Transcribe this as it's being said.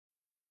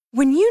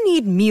When you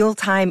need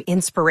mealtime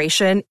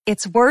inspiration,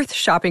 it's worth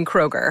shopping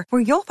Kroger,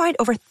 where you'll find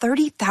over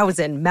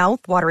 30,000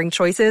 mouth-watering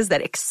choices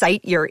that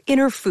excite your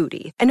inner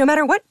foodie. And no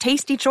matter what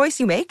tasty choice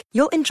you make,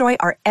 you'll enjoy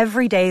our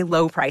everyday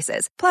low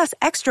prices, plus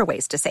extra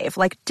ways to save,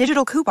 like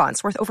digital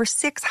coupons worth over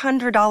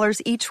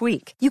 $600 each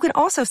week. You can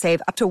also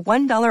save up to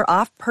 $1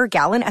 off per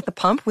gallon at the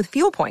pump with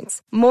fuel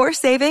points. More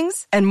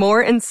savings and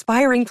more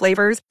inspiring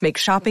flavors make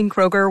shopping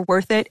Kroger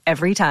worth it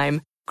every time.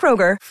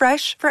 Kroger,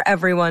 fresh for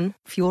everyone.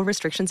 Fuel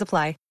restrictions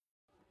apply.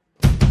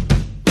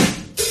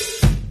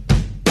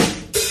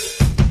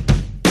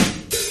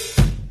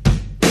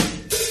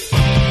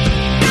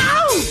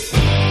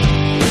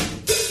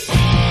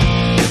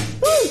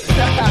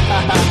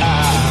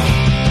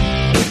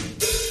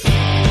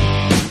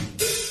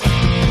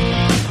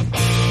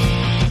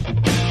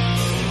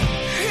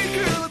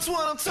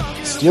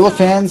 Steeler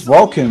fans,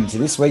 welcome to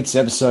this week's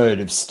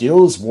episode of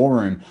Steelers War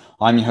Room.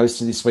 I'm your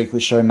host of this weekly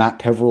show, Matt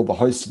Peverell, the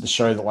host of the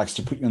show that likes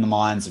to put you in the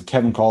minds of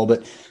Kevin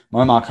Colbert,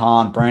 Momar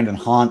Khan, Brandon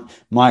Hunt,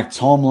 Mike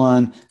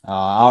Tomlin,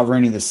 Art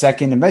Rooney II,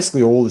 and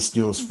basically all the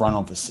Steelers front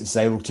office is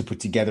able to put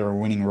together a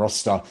winning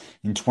roster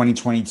in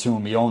 2022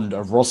 and beyond,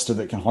 a roster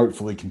that can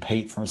hopefully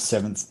compete for a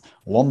seventh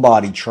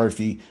Lombardi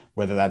trophy,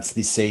 whether that's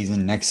this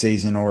season, next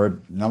season,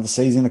 or another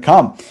season to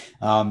come.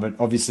 But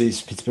obviously,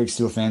 as Pittsburgh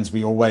Steelers fans,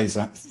 we always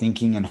are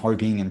thinking and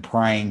hoping and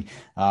praying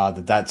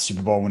that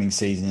Super Bowl winning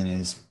season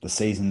is the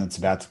season that's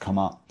about to come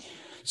up.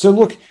 So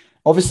look,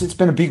 obviously it's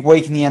been a big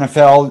week in the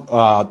NFL.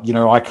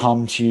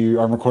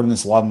 I'm recording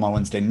this live on my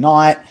Wednesday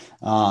night.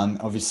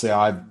 Obviously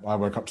I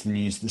woke up to the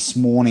news this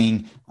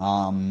morning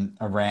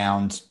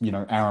around,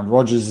 Aaron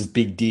Rodgers'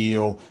 big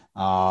deal,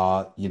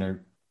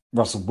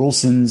 Russell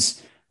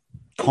Wilson's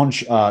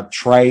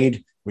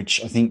trade,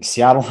 which I think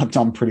Seattle have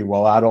done pretty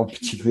well out of,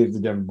 particularly if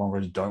the Denver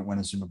Broncos don't win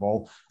a Super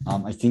Bowl.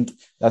 I think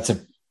it's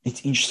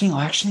interesting.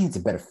 I actually think it's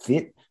a better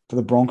fit for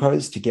the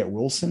Broncos to get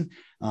Wilson.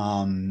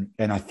 And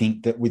I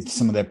think that with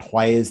some of their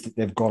players that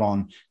they've got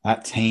on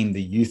that team,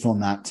 the youth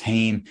on that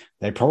team,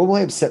 they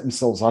probably have set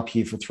themselves up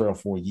here for 3 or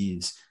 4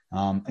 years.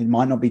 It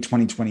might not be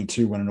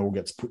 2022 when it all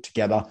gets put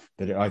together,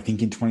 but I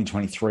think in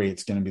 2023,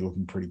 it's going to be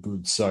looking pretty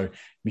good. So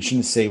we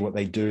should see what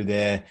they do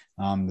there,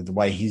 the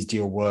way his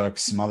deal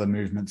works, some other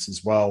movements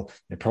as well.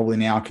 They probably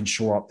now can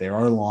shore up their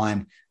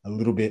O-line a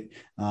little bit,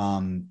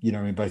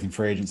 both in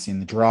free agency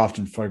and the draft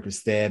and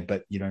focus there.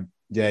 But,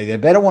 they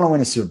better want to win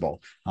a Super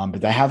Bowl.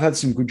 But they have had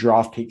some good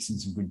draft picks and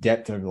some good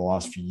depth over the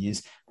last few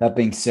years. That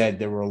being said,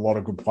 there were a lot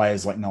of good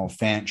players like Noah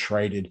Fant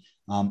traded.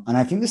 And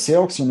I think the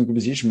Seahawks are in a good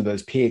position with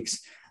those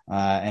picks.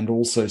 And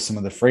also some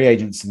of the free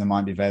agents that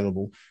might be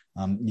available.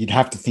 You'd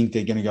have to think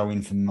they're going to go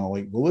in for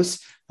Malik Willis,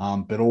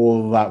 but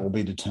all of that will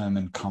be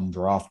determined come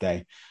draft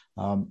day.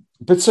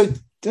 But so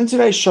in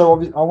today's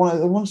show, I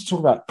want to talk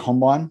about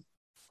Combine.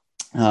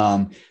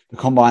 The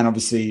Combine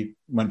obviously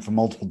went for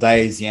multiple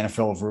days. The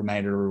NFL have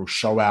made a real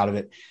show out of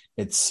it.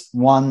 It's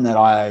one that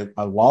I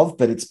love,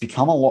 but it's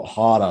become a lot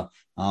harder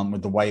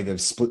with the way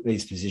they've split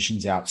these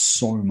positions out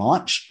so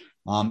much.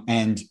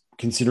 And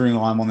considering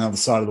I'm on the other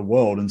side of the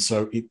world. And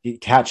so it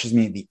catches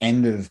me at the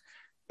end of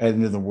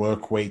the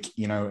work week,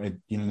 in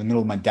the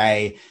middle of my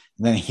day,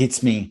 and then it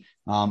hits me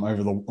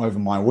over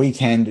my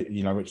weekend.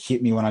 It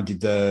hit me when I did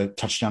the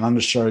Touchdown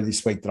Under show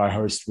this week that I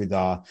host with,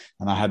 and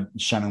I had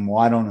Shannon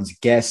White on as a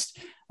guest.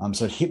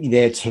 So it hit me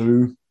there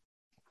too.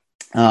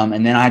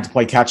 And then I had to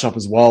play catch up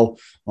as well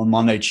on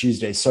Monday,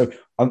 Tuesday. So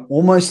I'm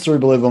almost through,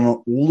 believe it or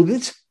not, all of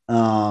it.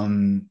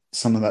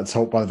 Some of that's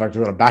helped by the fact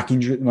I've got a back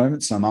injury at the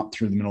moment, so I'm up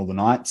through the middle of the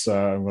night,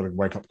 so I've got to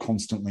wake up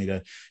constantly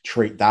to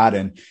treat that,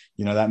 and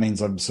that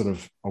means I'm sort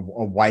of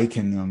awake,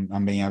 and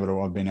I've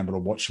been able to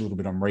watch a little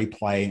bit on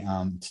replay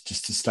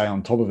just to stay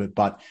on top of it.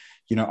 But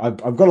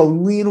I've got a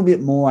little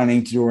bit more I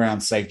need to do around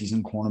safeties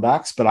and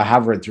cornerbacks, but I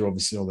have read through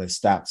obviously all their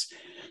stats.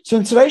 So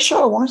in today's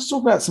show, I wanted to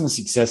talk about some of the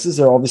successes.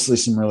 There are obviously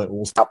some really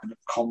awesome stuff in the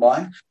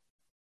Combine.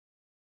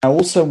 I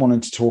also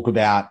wanted to talk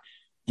about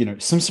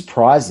some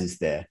surprises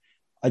there.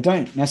 I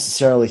don't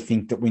necessarily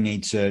think that we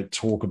need to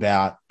talk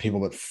about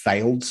people that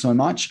failed so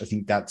much. I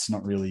think that's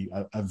not really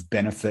of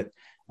benefit.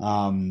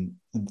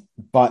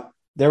 But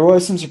there were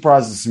some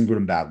surprises, some good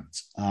and bad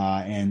ones.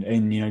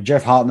 And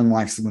Jeff Hartman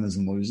likes the winners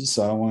and losers.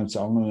 So I want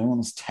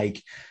to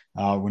take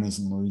winners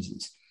and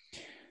losers.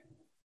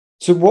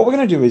 So what we're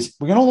going to do is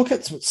we're going to look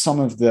at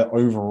some of the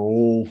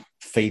overall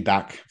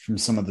feedback from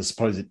some of the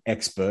supposed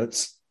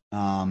experts,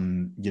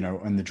 in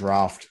the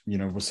draft,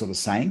 we're sort of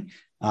saying.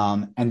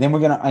 And then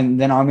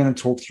I'm going to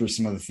talk through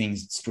some of the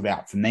things that stood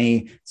out for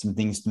me, some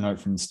things to note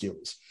from the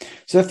Steelers.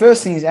 So the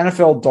first thing is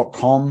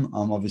NFL.com,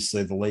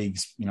 obviously the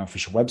league's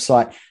official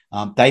website.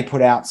 They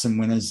put out some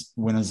winners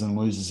and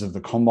losers of the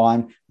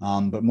Combine,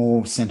 but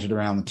more centered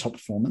around the top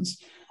performers.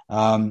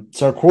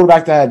 So a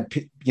quarterback, they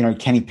had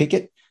Kenny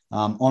Pickett,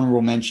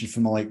 honorable mention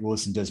for Malik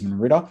Willis and Desmond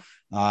Ridder,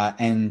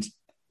 and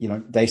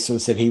they sort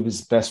of said he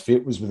was best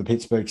fit was with the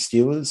Pittsburgh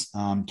Steelers,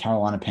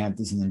 Carolina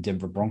Panthers, and then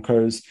Denver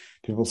Broncos.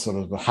 People sort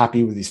of were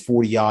happy with his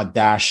 40-yard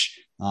dash,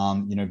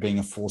 being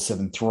a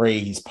 4.73.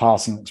 His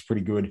passing looks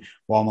pretty good.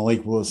 While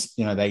Malik Willis,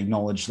 they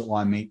acknowledge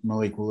that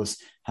Malik Willis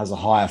has a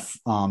higher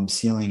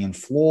ceiling and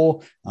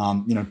floor.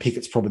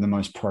 Pickett's probably the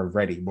most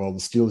pro-ready. Well, the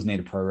Steelers need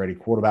a pro-ready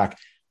quarterback.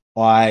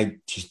 I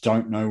just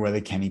don't know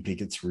whether Kenny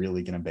Pickett's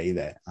really going to be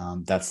there.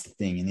 That's the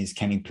thing. And is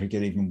Kenny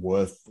Pickett even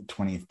worth the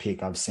 20th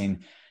pick? I've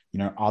seen,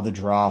 other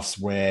drafts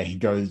where he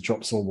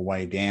drops all the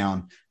way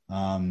down,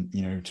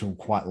 till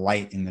quite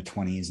late in the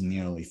 20s and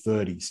the early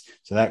 30s.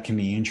 So that can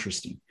be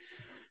interesting.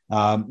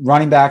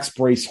 Running backs,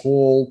 Breece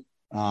Hall.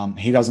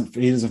 He doesn't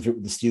fit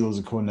with the Steelers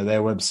according to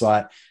their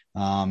website.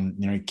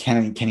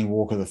 Kenny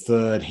Walker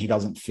III, he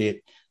doesn't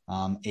fit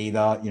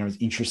either. It's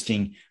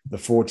interesting. The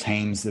 4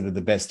 teams that are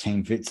the best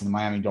team fits are the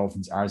Miami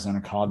Dolphins,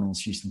 Arizona Cardinals,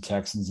 Houston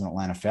Texans, and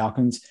Atlanta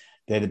Falcons.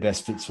 They're the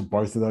best fits for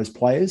both of those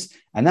players.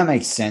 And that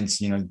makes sense,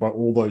 but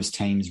all those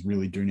teams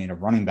really do need a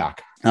running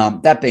back.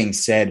 That being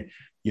said,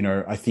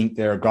 I think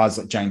there are guys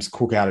like James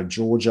Cook out of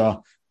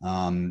Georgia,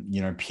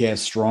 Pierre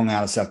Strong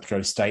out of South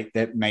Dakota State,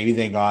 that maybe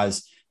they're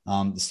guys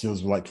the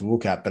Steelers would like to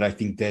look at, but I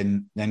think they're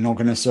not going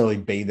to necessarily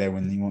be there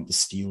when they want the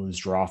Steelers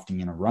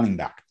drafting in a running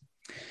back.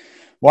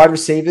 Wide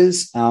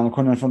receivers,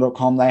 according to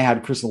NFL.com, they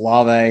had Chris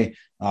Olave,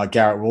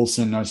 Garrett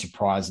Wilson, no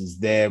surprises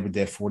there with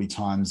their 40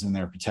 times and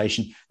their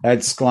reputation. They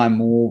had Sky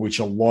Moore, which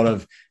a lot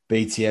of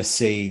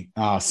BTSC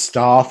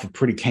staff are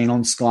pretty keen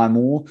on Sky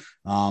Moore,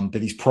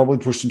 but he's probably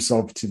pushed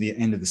himself to the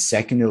end of the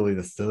second, early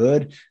the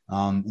third.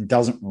 It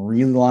doesn't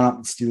really line up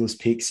with Steelers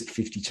picks at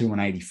 52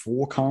 and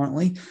 84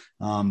 currently.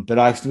 But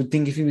I would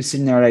think if he was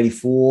sitting there at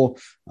 84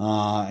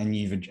 and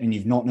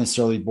you've not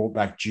necessarily brought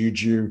back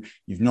Juju,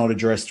 you've not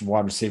addressed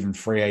wide receiver and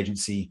free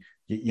agency,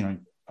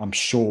 I'm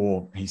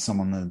sure he's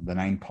someone the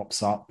name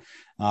pops up.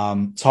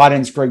 Tight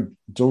ends, Greg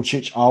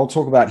Dulcich. I'll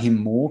talk about him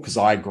more because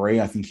I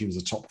agree. I think he was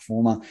a top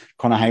performer.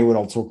 Connor Hayward,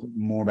 I'll talk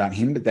more about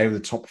him, but they were the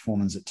top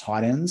performers at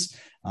tight ends.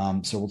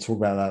 So we'll talk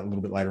about that a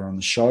little bit later on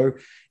the show.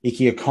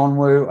 Ike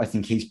Okonwu, I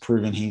think he's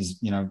proven he's,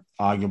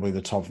 arguably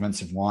the top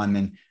offensive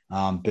lineman.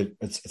 But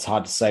it's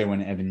hard to say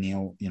when Evan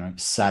Neal,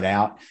 sat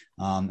out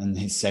and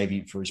he's saving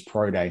it for his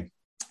pro day.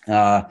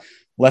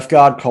 Left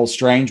guard, Cole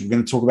Strange. We're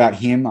going to talk about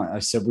him. I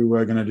said we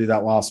were going to do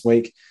that last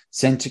week.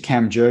 Center,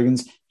 Cam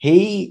Jurgens.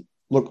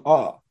 We'll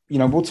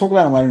talk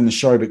about him later in the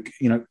show, but,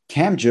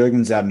 Cam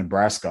Jurgens out of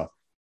Nebraska,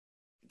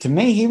 to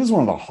me, he was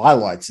one of the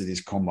highlights of this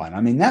combine.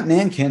 I mean, that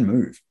man can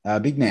move.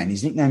 Big man.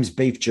 His nickname's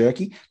Beef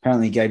Jerky.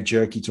 Apparently he gave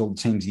jerky to all the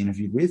teams he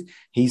interviewed with.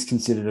 He's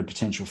considered a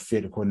potential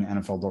fit, according to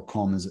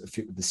NFL.com, as a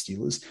fit with the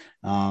Steelers.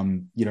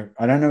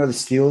 I don't know whether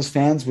Steelers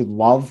fans would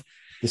love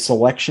the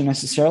selection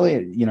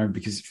necessarily,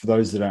 because for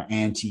those that are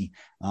anti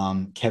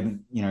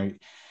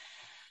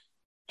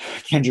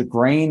Kendrick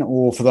Green,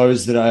 or for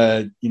those that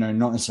are,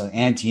 not necessarily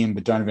anti him,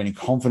 but don't have any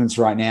confidence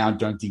right now,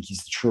 don't think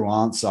he's the true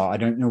answer. I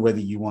don't know whether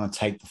you want to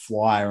take the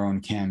flyer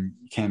on Cam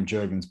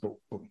Jurgens, but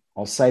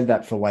I'll save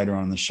that for later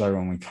on in the show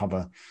when we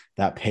cover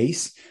that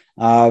piece.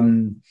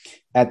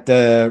 At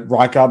the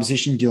right guard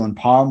position, Dylan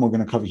Parham, we're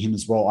going to cover him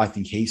as well. I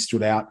think he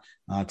stood out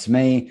to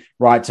me.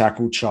 Right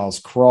tackle, Charles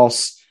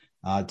Cross.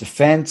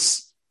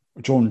 Defense,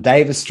 Jordan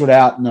Davis stood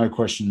out, no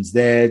questions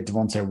there.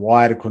 Devontae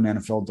Wyatt, according to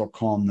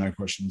NFL.com, no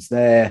questions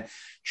there.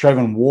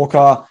 Trayvon Walker,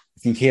 I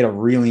think he had a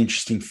really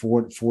interesting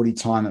 40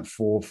 time at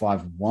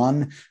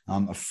 4.51,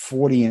 a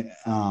 40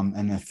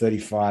 and a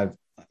 35.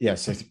 Yeah,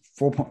 so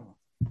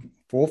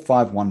 4.45,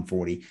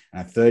 140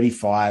 and a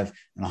 35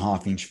 and a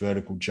half inch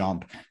vertical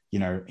jump.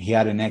 He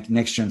had a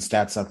next gen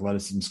stats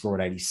athleticism score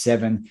at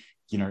 87,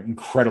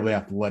 incredibly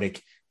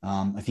athletic.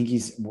 I think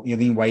he's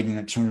weighed in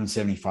at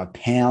 275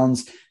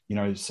 pounds.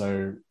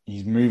 So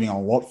he's moving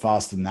a lot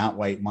faster than that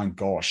weight. My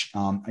gosh.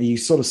 You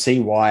sort of see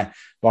why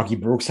Bucky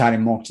Brooks had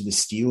him mocked to the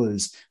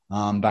Steelers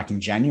back in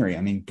January.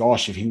 I mean,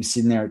 gosh, if he was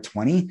sitting there at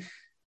 20,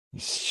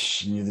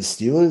 you're the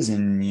Steelers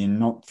and you're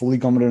not fully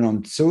confident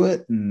onto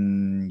it.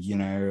 And,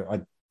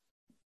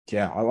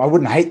 I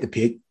wouldn't hate the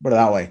pick, put it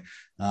that way.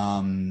 For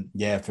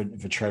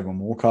Trayvon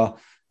Walker.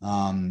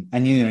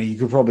 And, you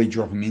could probably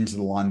drop him into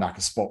the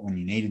linebacker spot when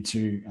you needed to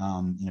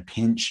in a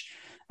pinch.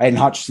 Aiden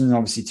Hutchinson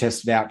obviously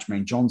tested out.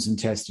 Jermaine Johnson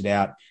tested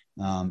out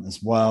as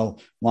well.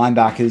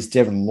 Linebackers,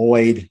 Devin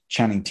Lloyd,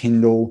 Channing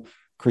Tindall,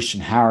 Christian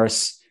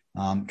Harris.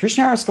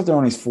 Christian Harris got there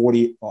on his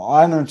 40.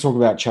 I'm going to talk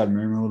about Chad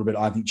Moomer a little bit.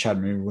 I think Chad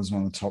Moomer was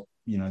one of the top,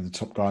 the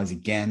top guys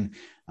again.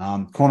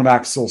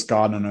 Cornerback, Sauce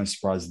Gardner, no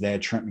surprise there.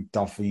 Trent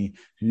McDuffie,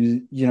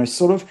 who,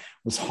 sort of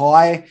was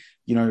high,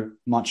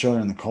 much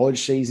earlier in the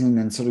college season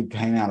and sort of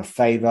came out of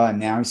favor.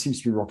 And now he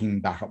seems to be rocking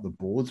back up the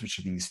boards,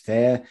 which I think is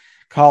fair.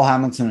 Kyle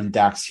Hamilton and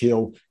Dax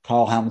Hill.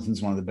 Kyle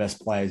Hamilton's one of the best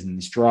players in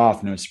this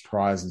draft. No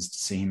surprises to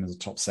see him as a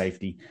top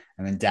safety.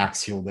 And then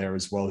Dax Hill there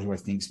as well, who I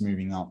think is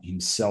moving up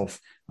himself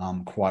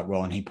quite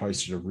well. And he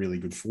posted a really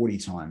good 40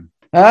 time.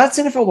 Now, that's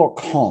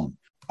NFL.com.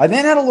 I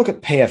then had a look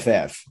at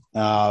PFF,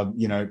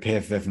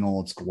 PFF in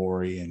all its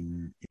glory.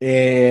 And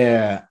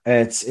yeah,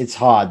 it's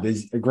hard.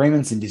 There's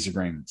agreements and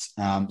disagreements.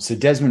 So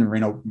Desmond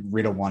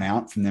Ritter won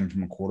out from them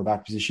from a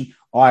quarterback position.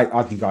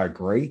 I think I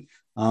agree.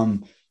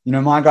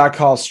 My guy,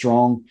 Kyle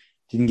Strong,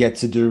 didn't get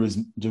to do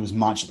as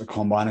much at the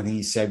combine. I think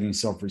he's saving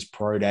himself for his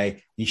pro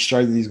day. He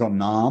showed that he's got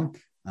an arm.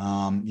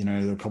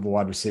 A couple of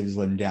wide receivers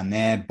let him down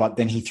there, but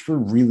then he threw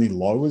really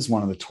low as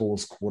one of the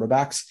tallest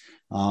quarterbacks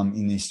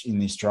in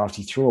this draft.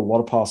 He threw a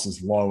lot of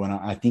passes low, and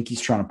I think he's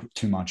trying to put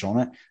too much on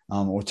it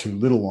or too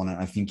little on it.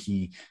 I think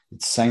it's the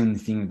same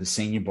thing with the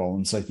Senior Bowl,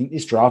 and so I think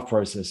this draft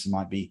process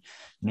might be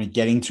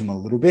getting to him a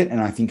little bit, and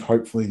I think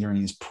hopefully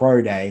during his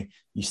pro day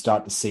you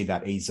start to see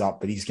that ease up.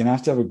 But he's going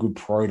to have a good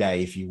pro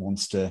day if he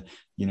wants to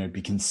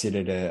be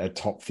considered a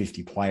top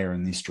 50 player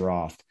in this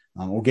draft.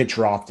 Or get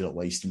drafted at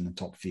least in the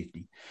top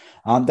 50.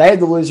 They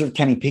had the loser of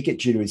Kenny Pickett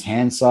due to his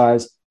hand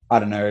size. I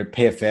don't know,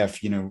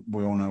 PFF,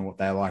 we all know what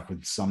they like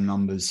with some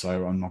numbers,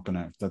 so I'm not going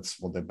to, if that's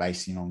what they're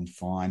basing on,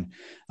 fine.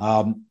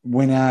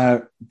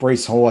 Winner,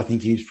 Breece Hall, I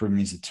think he's proven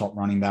he's a top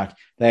running back.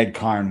 They had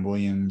Kyron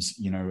Williams,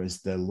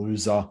 as the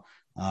loser.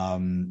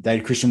 They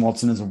had Christian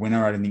Watson as a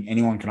winner. I don't think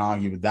anyone can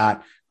argue with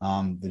that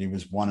he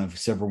was one of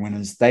several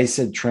winners. They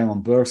said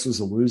Treylon Burks was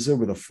a loser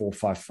with a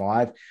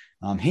 4.55.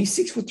 He's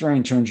 6'3"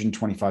 and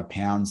 225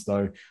 pounds,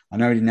 though. I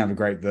know he didn't have a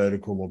great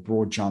vertical or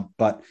broad jump,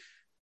 but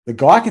the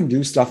guy can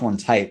do stuff on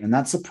tape, and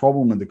that's the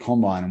problem with the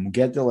combine, and we'll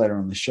get there later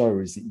on the show,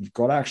 is that you've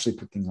got to actually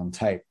put things on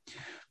tape.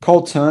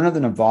 Cole Turner, the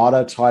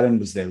Nevada tight end,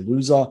 was their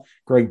loser.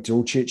 Greg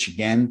Dulcich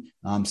again.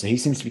 So he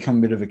seems to become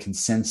a bit of a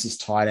consensus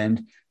tight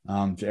end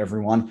for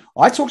everyone.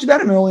 I talked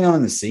about him early on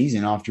in the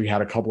season after he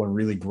had a couple of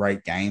really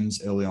great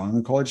games early on in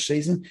the college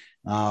season.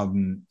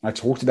 I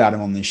talked about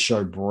him on this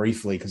show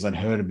briefly because I'd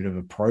heard a bit of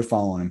a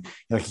profile on him.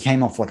 He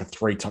came off like a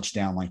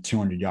 3-touchdown,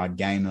 200-yard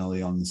game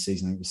early on in the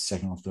season. It was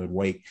second or third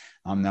week.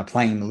 They're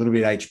playing him a little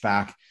bit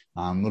H-back,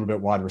 a little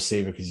bit wide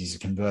receiver because he's a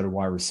converted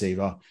wide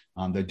receiver.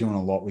 They're doing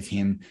a lot with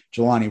him.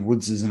 Jelani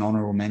Woods is an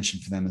honorable mention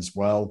for them as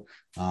well.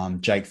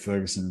 Jake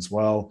Ferguson as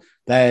well.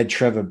 They had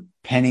Trevor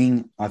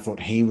Penning. I thought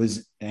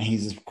he's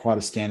quite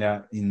a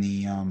standout in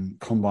the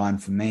combine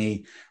for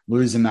me.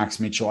 Loser Max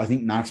Mitchell. I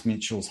think Max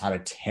Mitchell's had a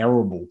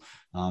terrible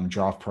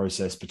draft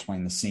process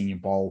between the Senior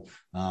Bowl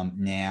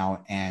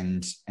now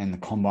and the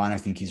combine. I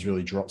think he's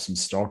really dropped some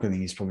stock. I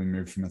think he's probably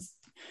moved from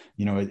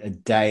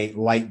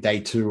late day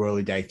 2,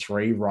 early day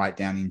 3, right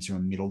down into a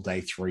middle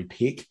day 3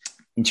 pick.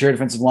 Interior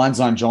defensive line,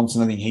 Zion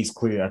Johnson, I think he's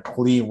a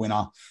clear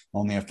winner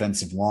on the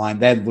offensive line.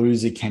 They had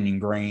loser Kenyon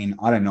Green.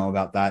 I don't know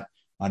about that.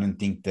 I don't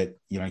think that,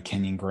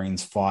 Kenyon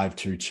Green's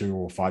 5.22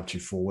 or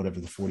 5.24, whatever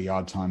the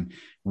 40-yard time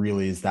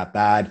really is that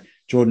bad.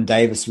 Jordan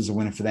Davis was a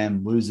winner for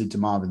them. Loser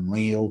DeMarvin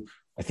Leal.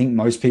 I think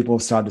most people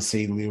have started to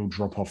see Leal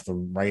drop off the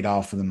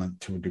radar for them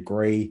to a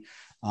degree.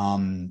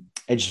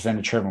 Edge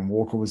defender Trevor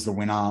Walker was the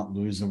winner.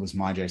 Loser was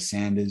Myjai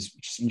Sanders,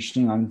 which is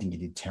interesting. I don't think he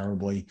did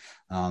terribly.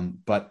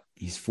 But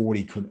his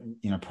 40 could,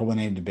 probably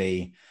needed to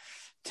be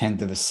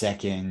 10th of a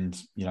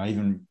second,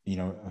 even,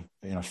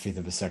 a fifth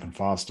of a second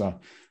faster.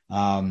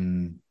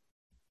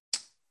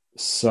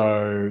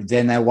 So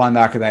then their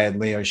linebacker, they had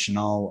Leo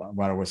Chenal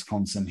out of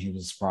Wisconsin. He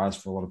was a surprise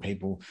for a lot of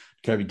people.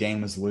 Kobe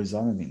Dean was the loser.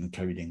 I don't think that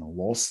Kobe Dean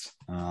lost.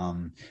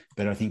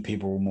 But I think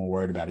people were more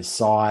worried about his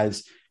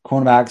size.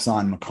 Cornerback,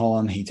 Zion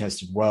McCollum, he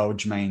tested well.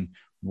 Jermaine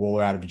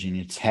Waller out of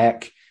Virginia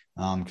Tech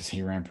because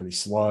he ran pretty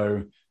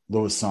slow.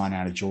 Lewis Sign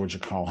out of Georgia.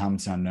 Kyle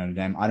Hamilton out of Notre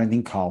Dame. I don't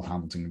think Kyle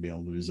Hamilton can be a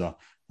loser.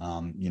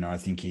 I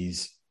think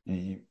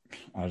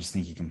I just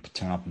think he can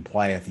turn up and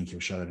play. I think he'll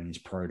show that in his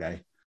pro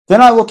day. Then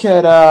I look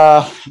at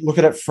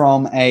it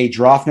from a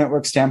Draft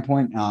Network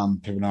standpoint.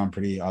 People know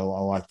I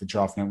like the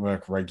Draft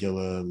Network,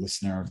 regular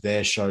listener of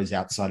their shows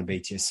outside of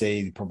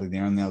BTSC. Probably the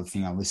only other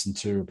thing I listen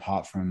to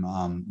apart from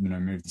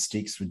Move the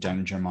Sticks with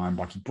Daniel Jeremiah and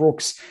Bucky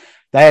Brooks.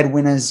 They had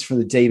winners for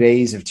the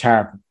DBs of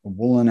Tarek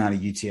Woolen out of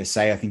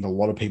UTSA. I think a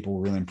lot of people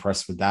were really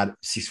impressed with that.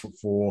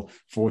 6'4",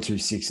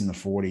 4.26 in the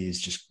 40 is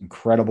just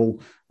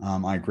incredible.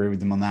 I agree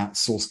with them on that.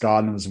 Sauce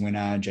Gardner was a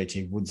winner.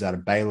 JT Woods out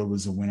of Baylor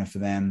was a winner for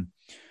them.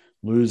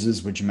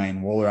 Losers were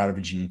Jermaine Waller out of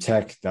Virginia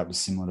Tech. That was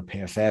similar to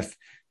PFF.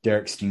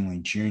 Derek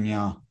Stingley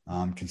Jr.,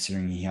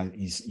 considering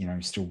he's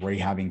still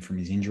rehabbing from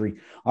his injury.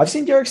 I've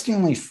seen Derek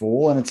Stingley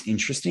fall, and it's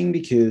interesting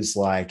because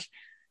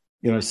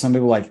some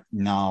people are like,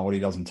 what he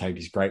does on tape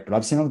is great. But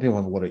I've seen other people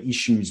have a lot of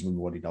issues with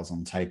what he does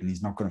on tape, and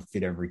he's not going to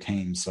fit every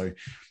team. So,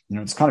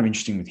 it's kind of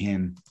interesting with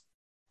him.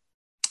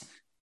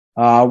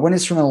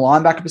 Winners from a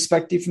linebacker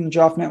perspective from the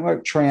Draft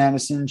Network: Trey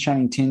Anderson,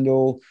 Channing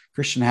Tindall,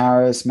 Christian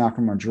Harris,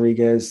 Malcolm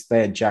Rodriguez. They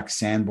had Jack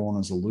Sanborn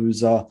as a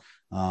loser.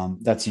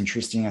 That's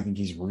interesting. I think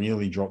he's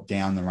really dropped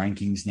down the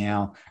rankings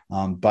now,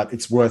 but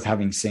it's worth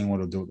seen what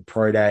he'll do at the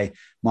pro day.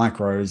 Mike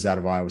Rose out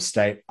of Iowa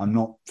State. I'm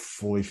not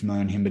fully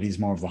familiar with him, but he's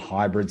more of the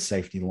hybrid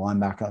safety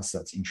linebacker, so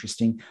that's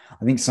interesting.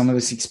 I think some of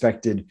us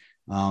expected,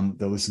 that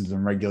listen to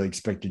them regularly,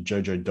 expected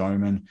JoJo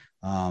Doman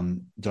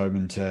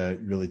to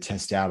really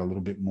test out a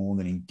little bit more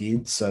than he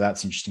did, so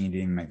that's interesting. He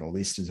didn't make the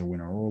list as a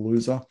winner or a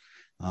loser.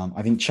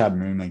 I think Chad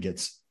Moomer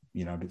gets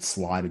a bit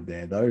slighted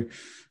there, though.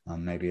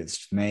 Maybe it's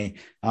just me.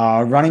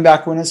 Running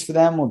back winners for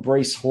them were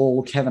Breece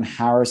Hall, Kevin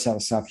Harris out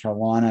of South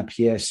Carolina,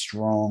 Pierre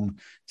Strong,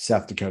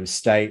 South Dakota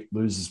State.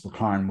 Losers were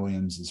Kyron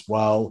Williams as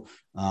well.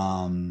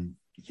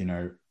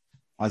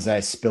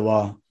 Isaiah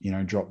Spiller,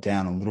 dropped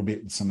down a little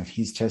bit with some of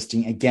his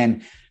testing.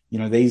 Again,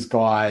 these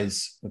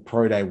guys, the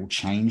pro day will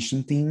change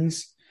some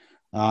things.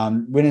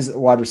 Winners at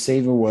wide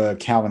receiver were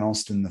Calvin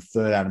Austin, the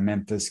third out of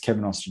Memphis,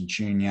 Kevin Austin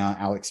Jr.,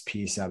 Alex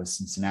Pierce out of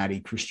Cincinnati,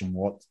 Christian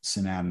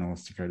Watson out of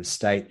North Dakota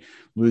State.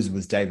 Loser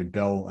was David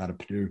Bell out of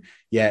Purdue.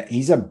 Yeah,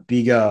 he's a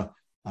bigger,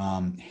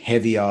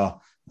 heavier,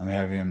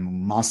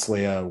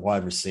 musclier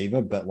wide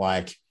receiver, but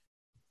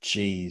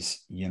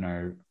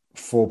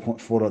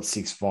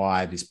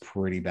 4.65 is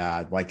pretty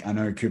bad. I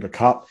know Cooper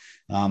Kupp,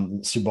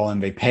 Super Bowl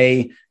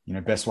MVP,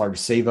 best wide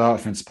receiver,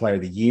 offensive player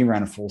of the year,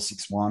 ran a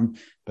 4.61,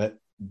 but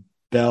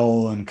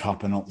Bell and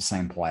Kupp are not the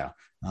same player.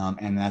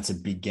 And that's a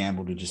big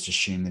gamble to just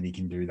assume that he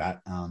can do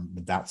that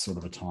with that sort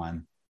of a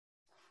time.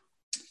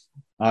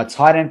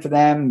 Tight end for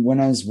them,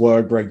 winners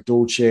were Greg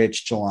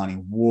Dulcich,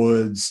 Jelani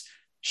Woods,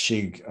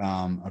 Shig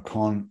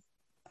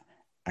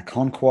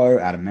Okonkwo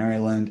out of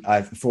Maryland.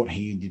 I thought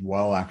he did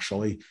well,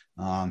 actually.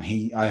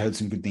 I heard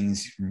some good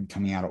things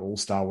coming out of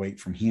All-Star Week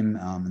from him,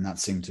 and that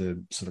seemed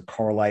to sort of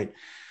correlate.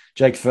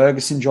 Jake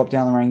Ferguson dropped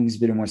down the rankings a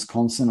bit in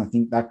Wisconsin. I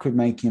think that could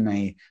make him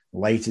a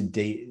later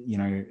day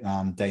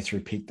 3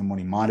 pick than what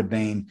he might have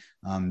been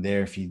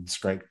there if he'd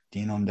scraped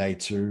in on day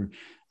 2.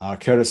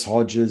 Curtis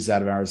Hodges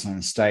out of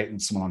Arizona State, and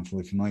someone I'm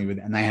fully familiar with.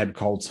 And they had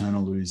Cole Turner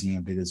losing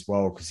a bit as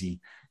well because he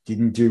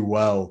didn't do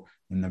well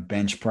in the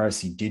bench press.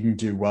 He didn't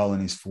do well in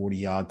his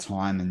 40-yard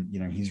time. And,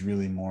 he's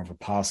really more of a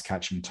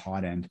pass-catching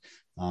tight end.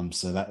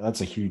 So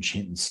that's a huge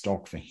hit in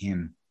stock for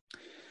him.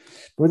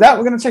 But with that,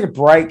 we're going to take a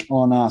break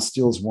on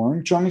Steelers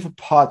Warren. Join me for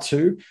part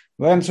 2.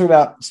 We're going to talk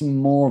about some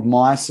more of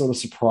my sort of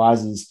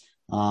surprises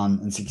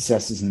and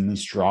successes in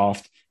this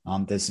draft.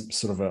 There's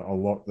sort of a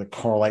lot that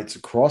correlates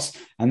across.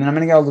 And then I'm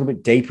going to go a little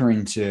bit deeper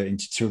into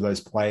 2 of those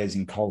players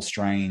in Cole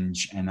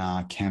Strange and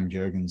Cam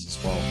Jurgens as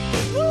well.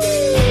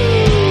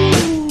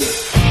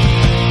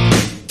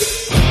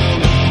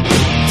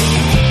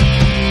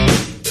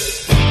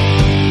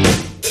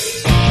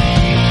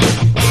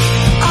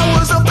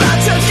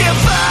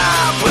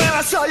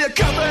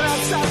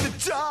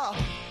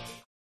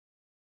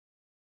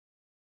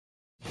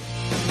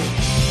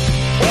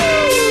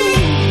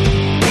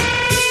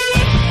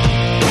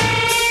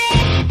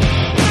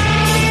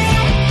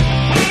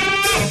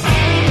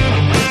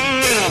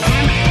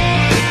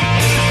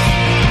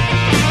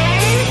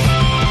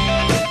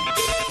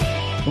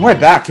 And we're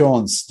back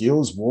on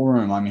Steelers War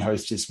Room. I'm your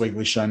host this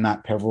weekly show,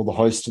 Matt Peverell, the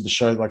host of the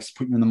show that likes to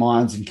put you in the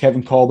minds, and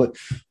Kevin Colbert,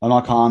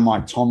 Mike Hahn,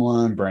 Mike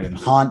Tomlin, Brandon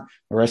Hunt,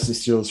 the rest of the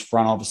Steelers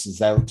front offices.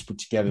 They look to put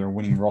together a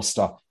winning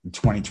roster in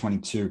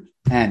 2022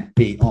 and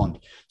beyond.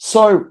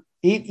 So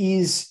it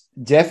is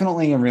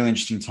definitely a really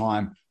interesting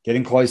time,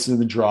 getting closer to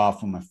the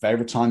draft, one of my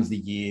favorite times of the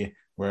year.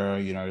 We're,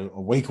 a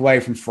week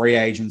away from free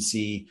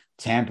agency.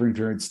 Tampering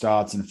period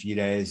starts in a few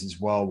days as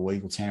well, the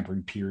legal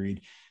tampering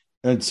period.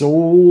 It's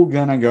all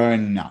going to go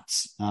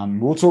nuts.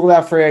 We'll talk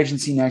about free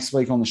agency next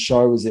week on the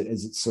show as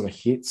it sort of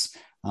hits.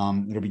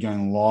 It'll be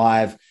going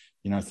live,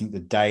 I think the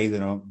day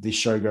that this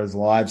show goes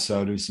live. So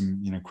I'll do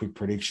some, quick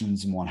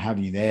predictions and what have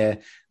you there.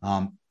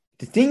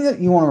 The thing that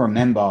you want to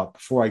remember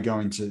before I go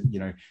into,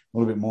 a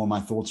little bit more of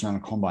my thoughts around the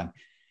combine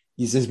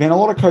is there's been a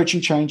lot of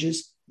coaching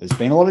changes. There's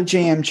been a lot of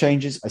GM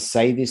changes. I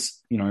say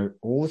this,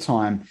 all the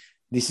time.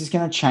 This is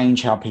going to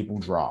change how people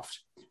draft.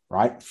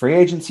 Right? Free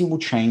agency will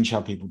change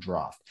how people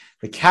draft.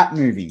 The cap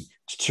moving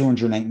to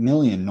 208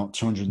 million, not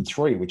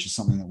 203, which is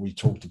something that we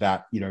talked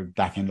about,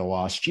 back into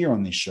last year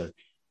on this show.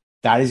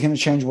 That is going to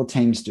change what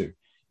teams do.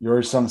 You're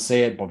already starting to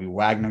see it. Bobby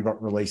Wagner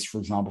got released, for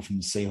example, from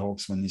the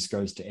Seahawks when this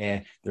goes to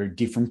air. There are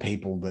different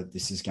people that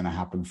this is going to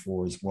happen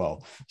for as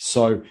well.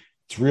 So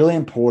it's really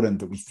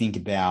important that we think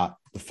about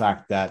the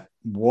fact that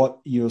what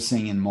you're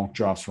seeing in mock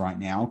drafts right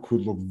now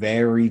could look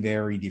very,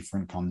 very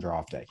different come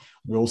draft day.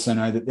 We also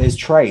know that there's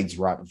trades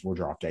right before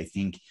draft day.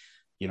 Think,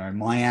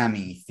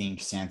 Miami,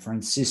 think San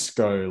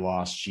Francisco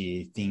last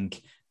year,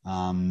 think,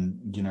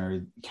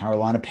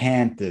 Carolina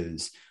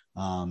Panthers,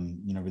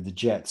 with the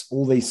Jets,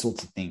 all these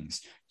sorts of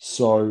things.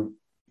 So,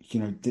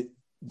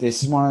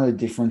 this is one of the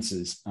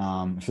differences.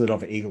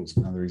 Philadelphia Eagles,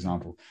 another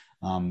example,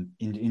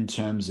 in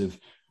terms of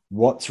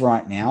what's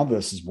right now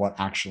versus what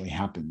actually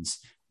happens.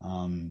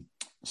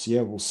 So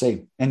yeah, we'll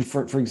see. And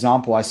for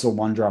example, I saw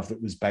one draft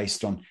that was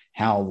based on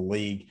how the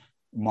league,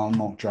 one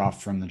mock draft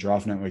from the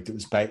Draft Network that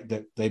was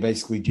that they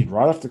basically did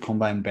right after the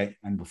combine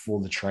and before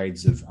the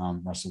trades of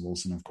Russell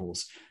Wilson, of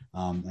course,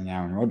 and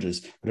Aaron Rodgers.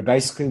 But it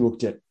basically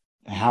looked at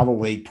how the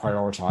league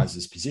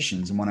prioritizes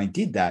positions. And when I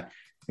did that,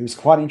 it was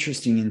quite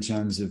interesting in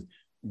terms of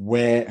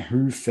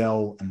who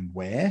fell and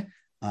where,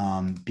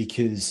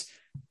 because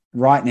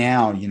right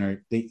now,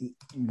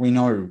 we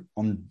know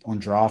on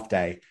draft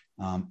day,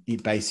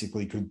 it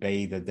basically could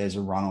be that there's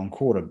a run on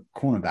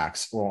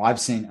cornerbacks, or I've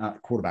seen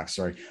quarterbacks.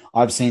 Sorry,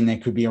 I've seen there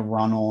could be a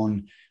run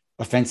on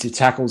offensive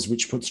tackles,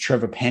 which puts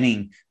Trevor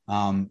Penning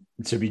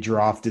to be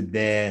drafted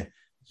there,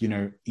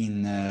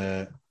 in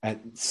I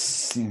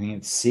think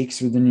it's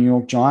 6 with the New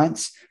York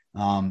Giants.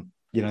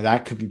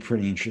 That could be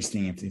pretty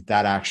interesting if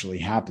that actually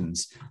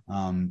happens.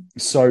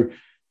 So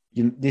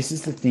this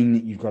is the thing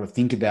that you've got to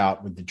think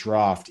about with the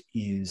draft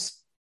is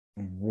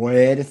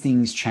where do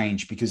things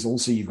change? Because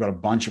also you've got a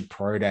bunch of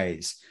pro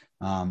days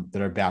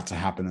that are about to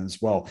happen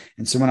as well.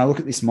 And so when I look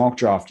at this mock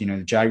draft,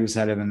 the Jaguars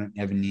had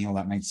Evan Neal,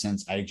 that makes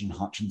sense. Adrian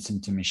Hutchinson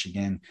to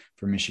Michigan,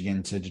 from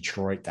Michigan to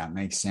Detroit, that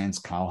makes sense.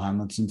 Kyle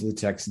Hamilton to the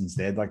Texans,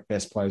 they're like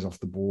best players off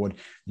the board.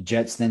 The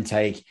Jets then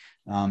take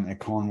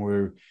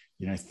Ekonwu,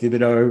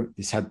 Thibodeau.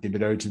 This had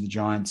Thibodeau to the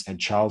Giants, had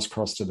Charles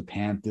Cross to the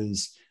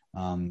Panthers.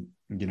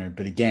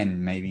 But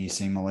again, maybe you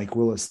see Malik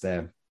Willis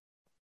there.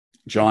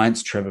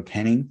 Giants, Trevor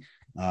Penning.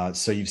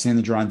 So you've seen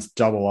the Giants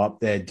double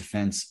up their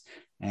defense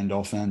and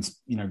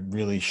offense,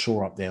 really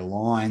shore up their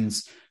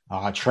lines.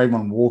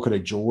 Trayvon Walker to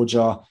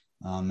Georgia,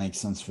 makes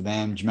sense for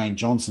them. Jermaine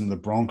Johnson to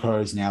the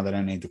Broncos, now they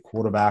don't need the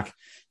quarterback.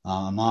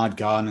 Ahmad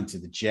Gardner to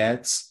the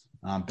Jets.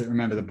 But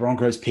remember, the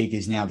Broncos pick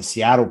is now the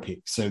Seattle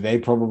pick, so they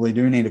probably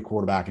do need a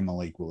quarterback in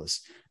Malik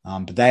Willis.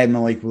 But they had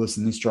Malik Willis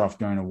in this draft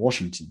going to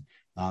Washington.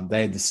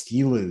 They had the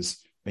Steelers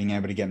being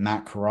able to get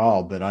Matt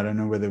Corral, but I don't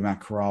know whether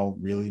Matt Corral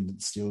really, the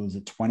Steelers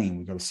at 20.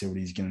 We've got to see what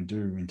he's going to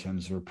do in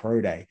terms of a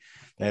pro day.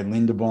 They had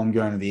Linderbaum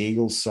going to the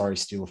Eagles. Sorry,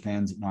 Steeler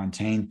fans, at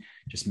 19,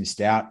 just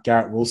missed out.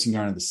 Garrett Wilson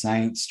going to the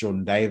Saints.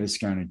 Jordan Davis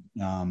going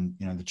to,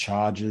 the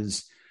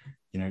Chargers.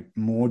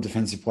 More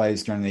defensive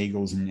players going to the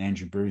Eagles and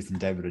Andrew Booth and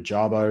David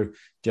Ojabo.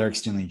 Derek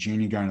Stingley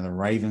Jr. going to the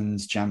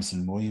Ravens.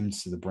 Jamison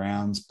Williams to the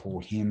Browns.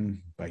 Paul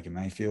Him, Baker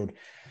Mayfield.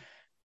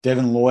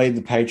 Devin Lloyd,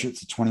 the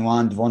Patriots at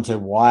 21. Devontae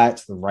Wyatt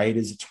to the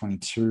Raiders at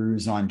 22.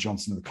 Zion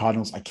Johnson to the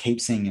Cardinals. I keep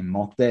seeing him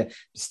mocked there.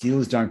 The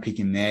Steelers don't pick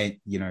him there.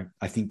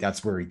 I think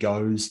that's where he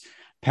goes.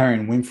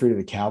 Perrion Winfrey to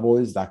the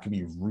Cowboys. That could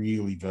be a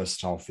really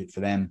versatile fit for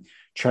them.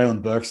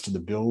 Traylon Burks to the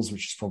Bills,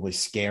 which is probably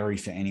scary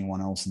for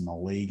anyone else in the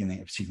league, and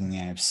particularly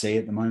in the AFC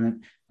at the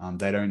moment.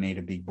 They don't need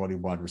a big body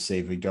wide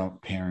receiver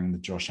pairing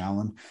with Josh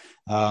Allen.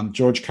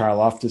 George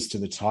Karlaftis to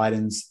the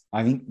Titans.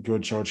 I think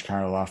George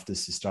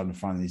Karlaftis is starting to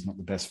find that he's not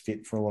the best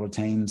fit for a lot of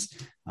teams,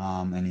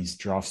 and his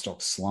draft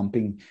stock's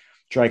slumping.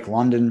 Drake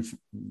London,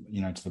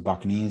 to the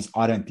Buccaneers.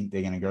 I don't think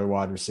they're going to go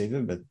wide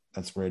receiver, but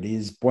that's where it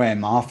is. Boye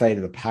Mafe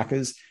to the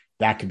Packers.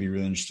 That could be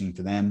really interesting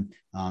for them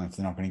if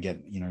they're not going to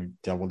get,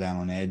 double down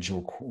on edge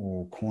or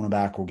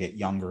cornerback or get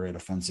younger at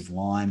offensive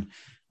line.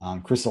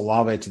 Chris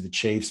Olave to the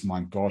Chiefs.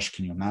 My gosh,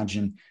 can you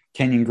imagine?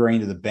 Kenyon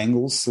Green to the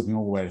Bengals, slipping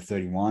all the way to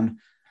 31.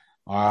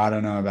 I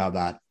don't know about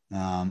that.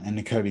 And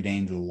Nakobe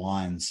Dean to the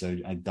Lions, so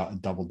I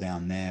doubled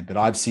down there. But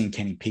I've seen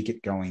Kenny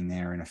Pickett going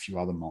there and a few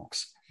other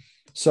mocks.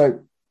 So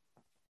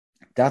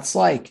that's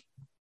like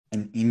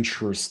an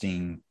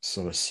interesting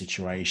sort of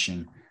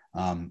situation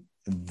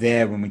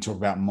there when we talk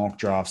about mock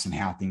drafts and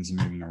how things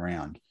are moving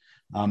around.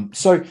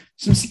 So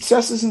some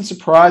successes and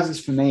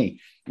surprises for me.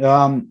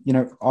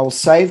 I'll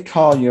save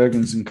Carl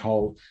Jurgens and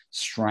Cole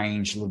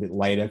Strange a little bit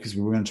later because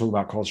we were going to talk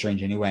about Cole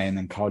Strange anyway, and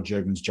then Carl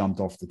Jurgens jumped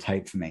off the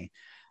tape for me.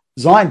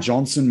 Zion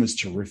Johnson was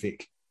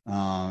terrific,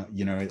 at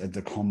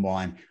the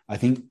combine. I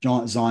think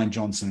Zion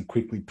Johnson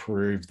quickly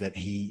proved that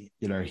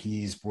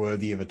he's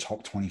worthy of a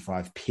top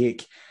 25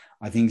 pick.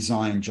 I think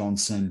Zion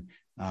Johnson,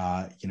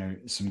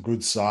 some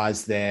good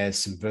size there,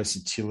 some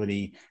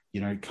versatility,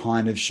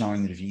 kind of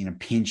showing that if you're in a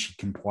pinch, he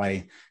can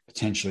play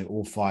potentially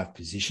all 5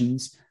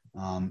 positions.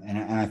 And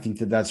I think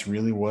that's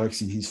really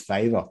works in his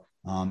favor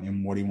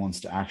in what he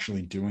wants to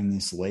actually do in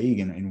this league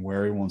and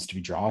where he wants to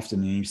be drafted.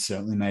 And he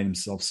certainly made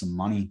himself some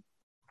money,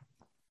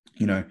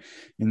 in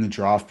the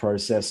draft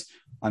process.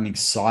 I'm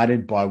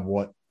excited by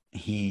what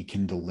he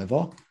can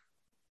deliver.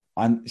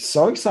 I'm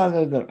so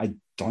excited that I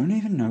don't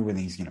even know whether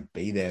he's going to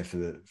be there for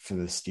the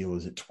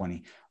Steelers at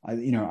 20. A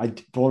lot of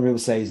people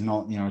say he's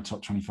not, a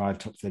top 25,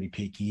 top 30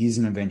 pick. He is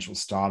an eventual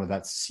starter.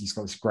 He's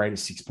got this grade of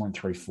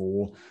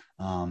 6.34.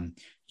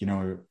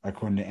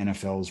 According to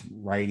NFL's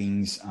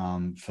ratings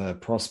for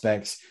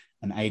prospects,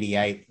 an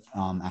 88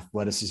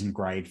 athleticism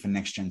grade for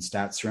next gen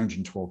stats,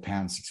 312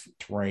 pounds,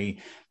 6'3",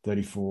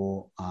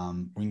 34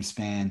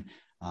 wingspan.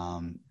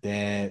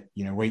 Their,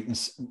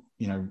 weakness,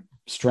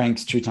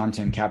 strengths, 2-time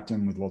team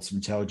captain with lots of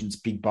intelligence,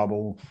 big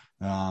bubble,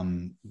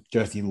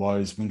 girthy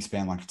lows,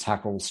 wingspan like a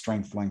tackle,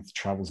 strength, length,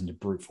 travels into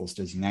brute force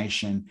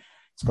designation.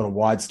 It's got a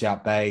wide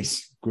stout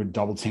base, good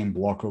double team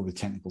blocker with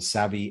technical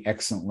savvy,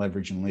 excellent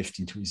leverage and lift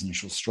into his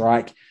initial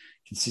strike,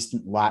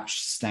 consistent latch,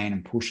 sustain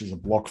and push as a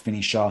block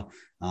finisher,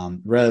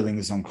 rarely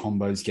lingers on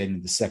combos, getting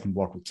to the second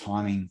block with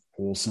timing,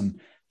 awesome,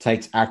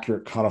 takes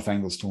accurate cutoff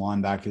angles to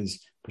linebackers,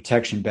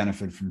 protection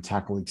benefit from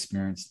tackle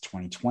experience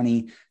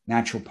 2020,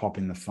 natural pop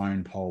in the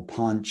phone pole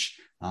punch,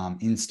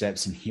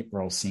 insteps and hip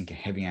roll sink, a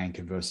heavy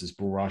anchor versus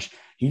bull rush.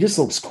 He just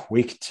looks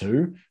quick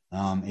too,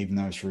 even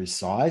though it's for his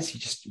size.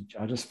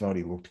 I just felt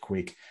he looked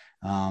quick.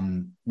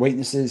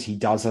 Weaknesses, he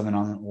does have an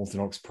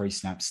unorthodox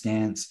pre-snap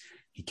stance.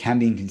 He can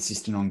be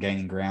inconsistent on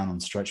gaining ground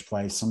on stretch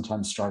plays,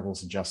 sometimes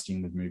struggles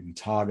adjusting with moving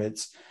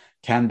targets,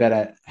 could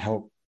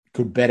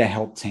better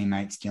help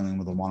teammates dealing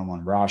with a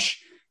one-on-one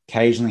rush.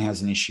 Occasionally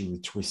has an issue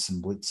with twists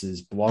and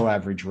blitzes, below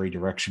average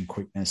redirection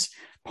quickness.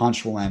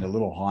 Punch will land a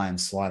little high and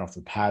slide off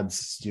the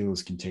pads.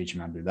 Steelers can teach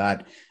him how to do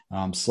that.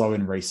 Slow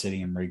in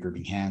resetting and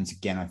regrouping hands.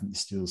 Again, I think the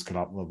Steelers could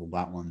up-level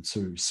that one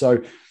too.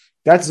 So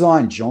that's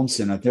Zion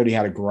Johnson. I thought he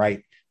had a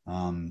great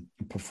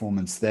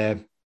performance there.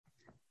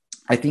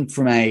 I think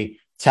from a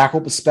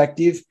tackle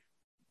perspective,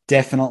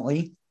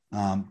 definitely.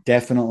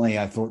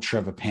 I thought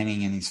Trevor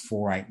Penning and his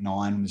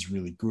 4.89 was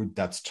really good.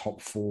 That's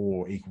top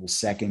 4 equals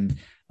second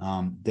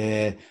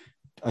there.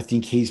 I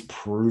think he's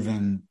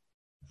proven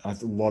a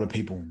lot of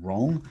people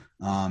wrong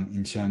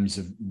in terms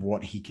of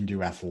what he can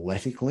do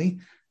athletically.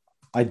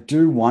 I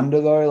do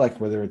wonder though, like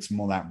whether it's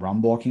more that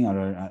run blocking. I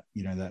don't,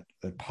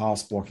 that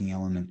pass blocking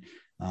element.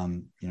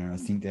 I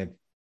think they're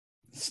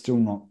still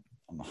not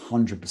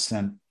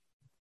 100%.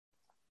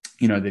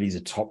 That he's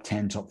a top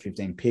 10, top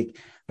 15 pick.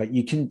 But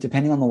you can,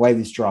 depending on the way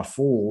this draft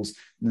falls,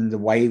 and the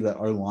way that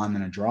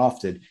O-linemen are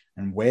drafted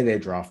and where they're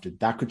drafted,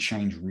 that could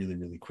change really,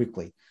 really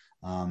quickly.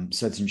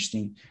 So it's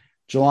interesting.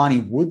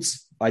 Jelani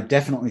Woods, I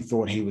definitely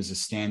thought he was a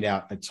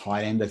standout at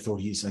tight end. I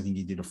think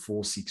he did a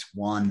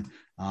 4.61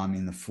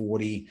 in the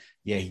 40.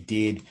 Yeah, he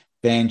did.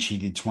 Bench, he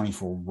did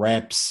 24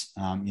 reps.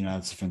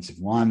 It's offensive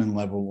lineman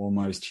level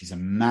almost. He's a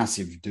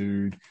massive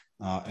dude.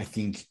 I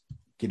think,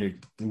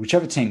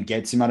 whichever team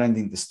gets him, I don't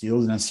think the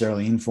Steelers are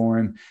necessarily in for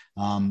him,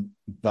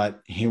 but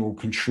he will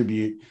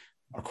contribute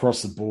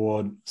across the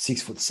board.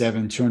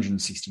 6'7",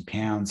 260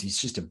 pounds. He's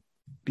just a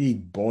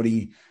big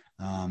body.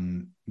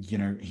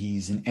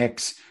 He's an I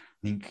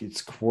think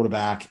it's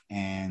quarterback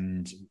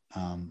and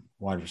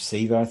wide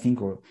receiver, I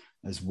think, or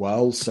as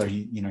well. So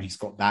he's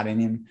got that in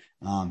him.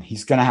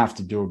 He's going to have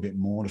to do a bit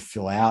more to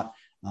fill out.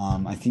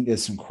 I think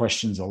there's some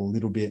questions a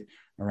little bit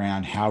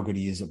around how good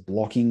he is at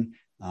blocking.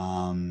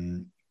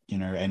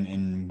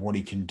 And what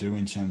he can do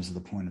in terms of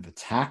the point of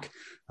attack.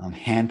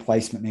 Hand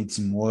placement needs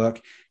some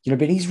work,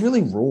 but he's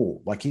really raw.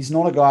 Like, he's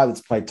not a guy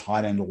that's played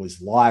tight end all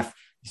his life.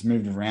 He's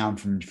moved around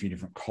from a few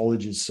different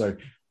colleges. So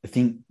I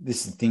think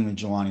this is the thing with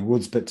Jelani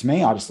Woods. But to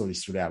me, I just thought he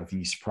stood out. I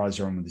think he surprised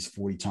everyone with his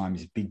 40 time.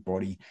 He's a big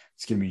body.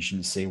 It's going to be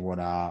interesting to see what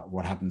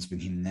happens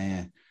with him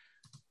there.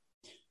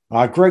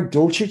 Greg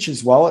Dulcich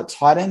as well at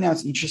tight end. Now,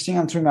 it's interesting.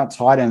 I'm talking about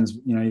tight ends.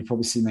 You're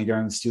probably sitting there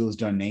going, the Steelers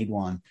don't need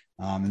one.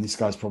 And this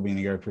guy's probably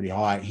going to go pretty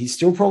high. He's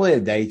still probably a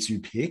day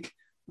 2 pick,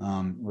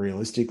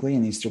 realistically,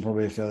 and he's still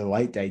probably a fairly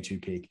late day 2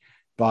 pick.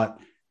 But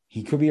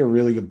he could be a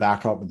really good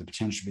backup with the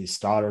potential to be a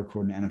starter,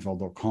 according to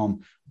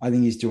NFL.com. I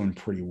think he's doing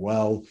pretty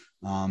well.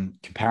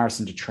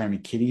 Comparison to Trey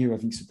McKitty, who I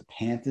think is with the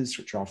Panthers,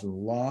 which after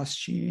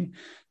last year,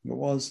 it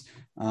was.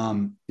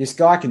 This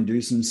guy can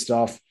do some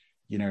stuff,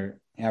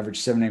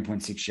 averaged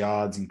 17.6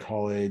 yards in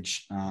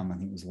college. I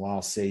think it was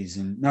last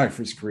season. No,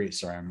 for his career.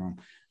 Sorry, I'm wrong.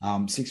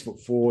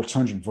 6'4",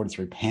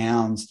 243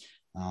 pounds.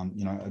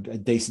 A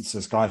decent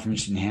sized guy for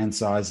Michigan hand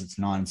size. It's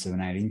 9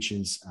 7/8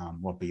 inches. A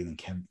lot bigger than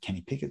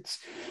Kenny Pickett's.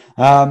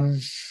 So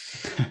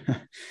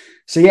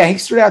yeah, he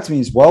stood out to me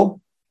as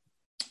well.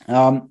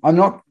 I'm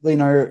not,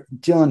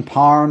 Dylan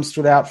Parham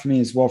stood out for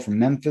me as well from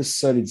Memphis.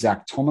 So did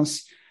Zach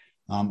Thomas.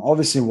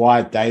 Obviously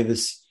Wyatt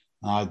Davis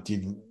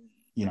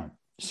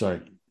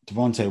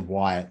Devontae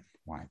Wyatt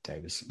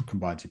Davis,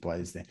 combined 2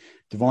 players there.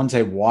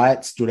 Devontae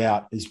Wyatt stood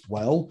out as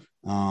well.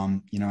 I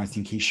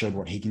think he showed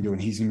what he can do,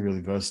 and he's going to be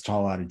really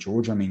versatile out of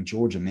Georgia. I mean,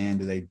 Georgia, man,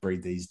 do they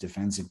breed these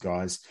defensive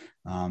guys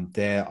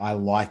there. I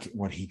like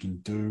what he can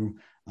do,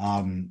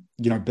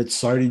 but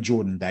so did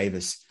Jordan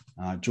Davis.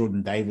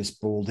 Jordan Davis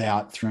balled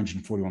out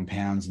 341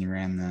 pounds, and he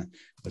ran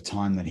the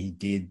time that he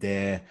did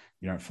there,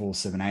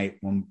 4.78,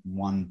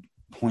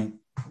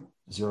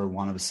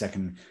 1.01 of a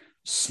second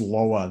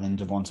slower than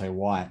Devontae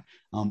Wyatt.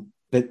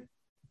 But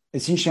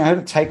it's interesting. I had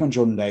a take on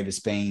Jordan Davis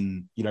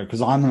being,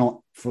 because I'm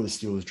not for the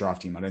Steelers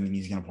drafting him. I don't think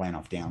he's going to play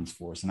enough downs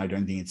for us. And I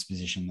don't think it's a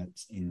position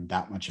that's in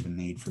that much of a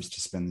need for us to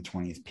spend the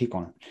 20th pick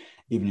on it,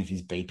 even if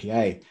he's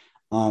BPA.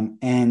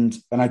 And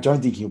I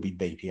don't think he'll be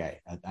BPA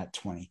at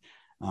 20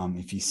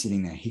 if he's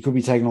sitting there. He could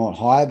be taken a lot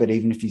higher, but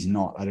even if he's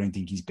not, I don't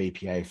think he's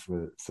BPA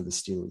for the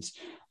Steelers.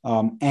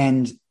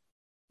 And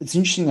it's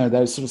interesting, though,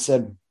 they sort of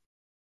said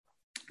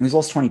he's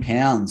lost 20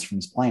 pounds from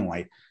his playing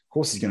weight. Of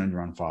course he's going to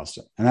run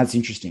faster. And that's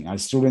interesting. I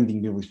still don't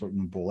think people expect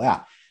him to ball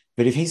out.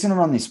 But if he's going to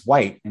run this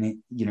weight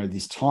and,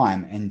 this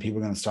time, and people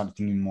are going to start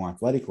thinking more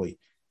athletically,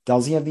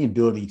 does he have the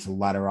ability to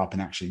ladder up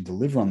and actually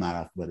deliver on that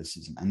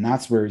athleticism? And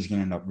that's where he's going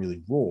to end up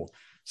really raw.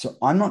 So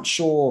I'm not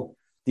sure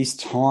this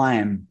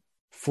time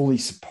fully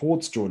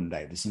supports Jordan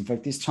Davis. In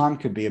fact, this time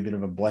could be a bit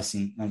of a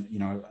blessing,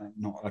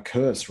 not a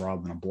curse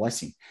rather than a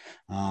blessing.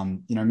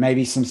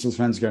 Maybe some Steelers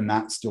fans go,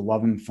 Matt, still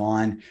love him,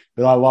 fine.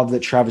 But I love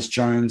that Travis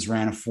Jones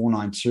ran a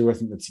 4.92. I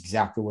think that's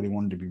exactly what he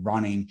wanted to be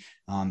running.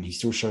 He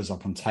still shows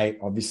up on tape.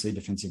 Obviously,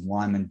 defensive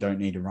linemen don't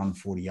need to run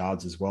 40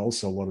 yards as well.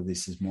 So a lot of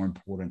this is more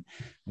important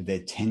with their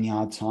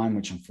 10-yard time,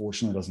 which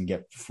unfortunately doesn't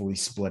get fully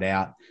split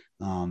out,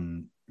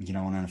 on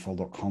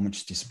NFL.com, which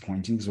is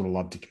disappointing because I would have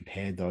loved to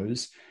compare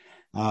those.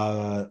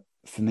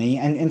 For me,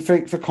 and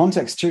for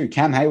context too,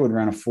 Cam Hayward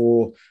ran a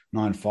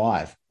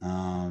 4.95,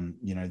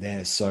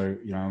 there. So,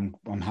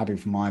 I'm happy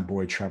for my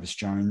boy Travis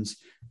Jones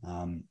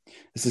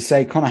As I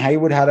say, Connor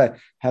Hayward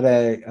had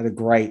a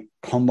great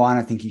combine.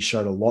 I think he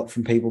showed a lot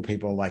from people.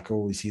 People are like,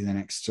 oh, is he the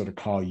next sort of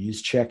Kyle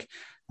Juszczyk?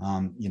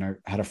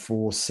 Had a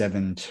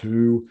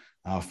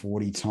 4.72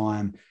 40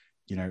 time.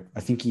 I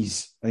think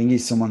he's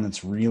someone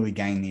that's really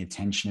gained the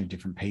attention of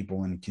different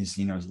people, and because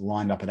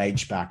lined up at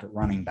H-back, at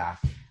running back,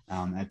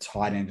 at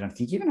tight end, and I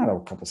think he even had a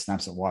couple of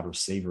snaps at wide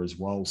receiver as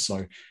well.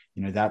 So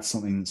that's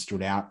something that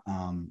stood out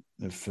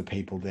for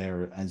people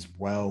there as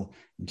well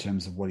in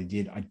terms of what he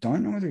did. I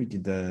don't know whether he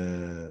did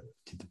the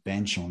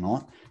bench or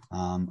not.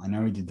 I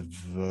know he did the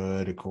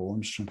vertical.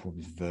 I'm just trying to pull up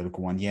his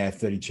vertical one. Yeah,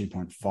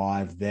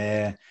 32.5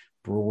 there.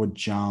 Broad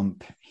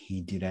jump.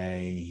 He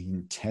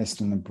didn't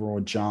test on the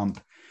broad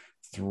jump.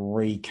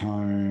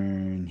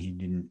 3-cone. He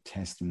didn't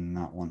test in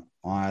that one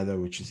either,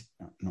 which is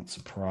not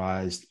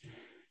surprised.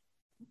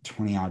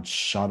 20-yard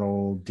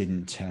shuttle.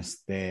 Didn't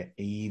test there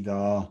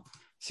either.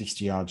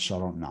 60-yard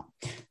shuttle. No,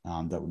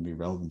 that would be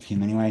relevant to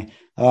him anyway.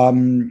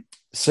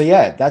 So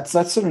yeah, that's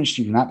sort of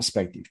interesting from that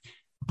perspective.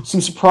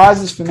 Some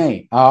surprises for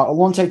me.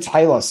 Alontae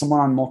Taylor, someone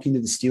I'm mocking to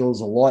the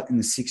Steelers a lot in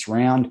the 6th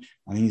round.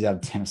 I think he's out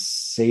of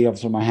Tennessee off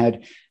the top of my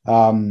head.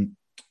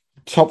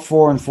 Top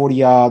 4 in 40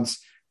 yards,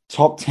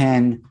 top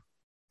 10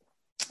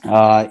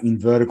 in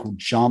vertical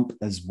jump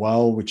as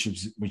well, which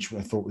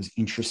I thought was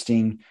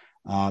interesting.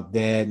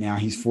 There now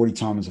his 40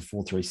 time is a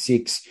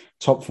 4.36,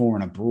 top 4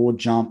 in a broad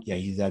jump. Yeah,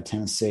 he's out of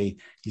Tennessee.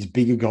 He's a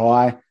bigger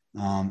guy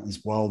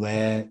as well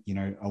there.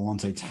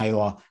 Alontae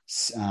Taylor,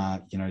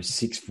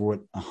 6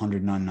 foot,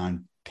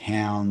 199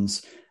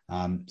 pounds,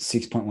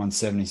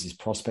 6.17 is his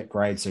prospect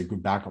grade, so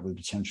good backup with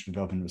the potential to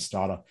develop into a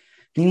starter.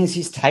 Thing is,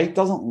 his tape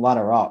doesn't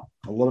ladder up.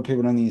 A lot of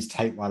people don't think his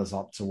tape ladders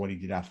up to what he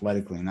did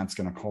athletically, and that's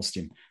going to cost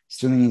him.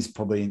 Still think he's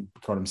probably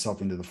got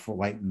himself into the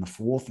late in the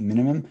 4th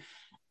minimum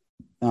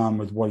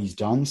with what he's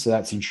done, so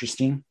that's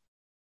interesting.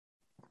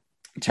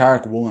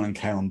 Tarek Woolen and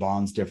Kalen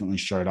Barnes definitely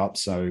showed up,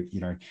 so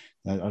I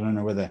don't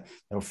know whether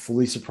they were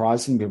fully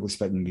surprising. People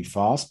expect them to be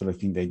fast, but I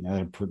think they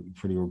had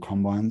pretty good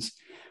combines.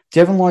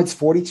 Devin Lloyd's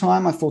 40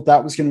 time, I thought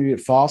that was going to be a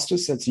bit faster,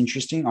 so that's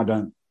interesting. I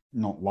don't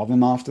not love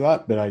him after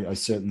that, but I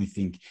certainly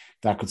think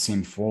that could see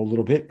him fall a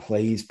little bit.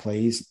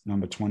 Please,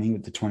 number 20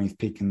 with the 20th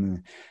pick in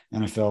the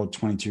NFL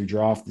 22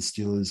 draft. The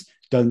Steelers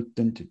that's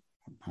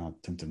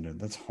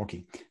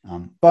hockey.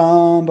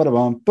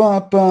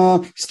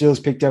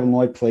 Steelers pick Devin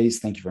Lloyd, please.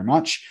 Thank you very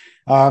much.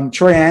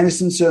 Troy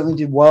Anderson certainly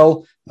did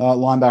well,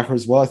 linebacker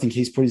as well. I think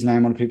he's put his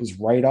name on people's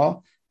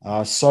radar.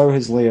 So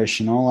has Leo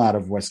Chenal out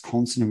of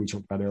Wisconsin, who we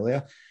talked about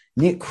earlier.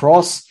 Nick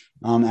Cross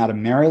out of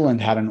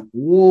Maryland had an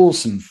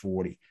awesome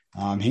 40.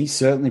 He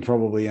certainly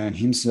probably earned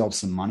himself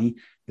some money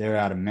there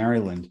out of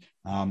Maryland.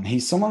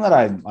 He's someone that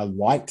I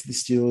liked the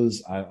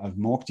Steelers. I've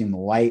mocked him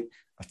late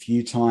a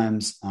few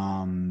times.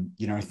 I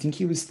think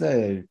he was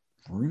the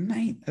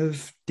roommate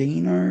of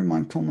Dino,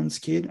 Mike Tomlin's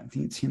kid. I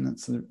think it's him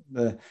that's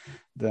the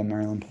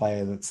Maryland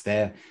player that's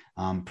there.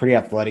 Pretty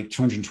athletic,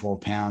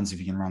 212 pounds. If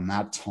you can run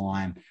that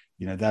time,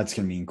 that's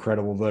going to be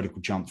incredible.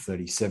 Vertical jump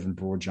 37,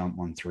 broad jump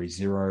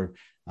 130.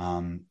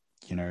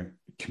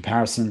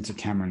 Comparison to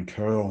Cameron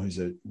Curl, who's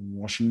at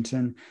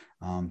Washington,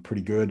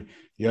 pretty good.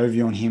 The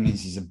overview on him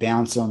is he's a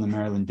bouncer on the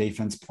Maryland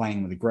defense,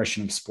 playing with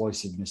aggression,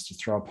 explosiveness to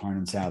throw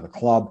opponents out of the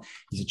club.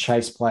 He's a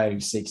chase player who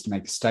seeks to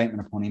make a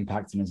statement upon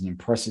impact and has an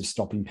impressive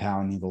stopping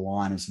power near the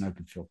line as an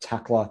open field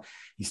tackler.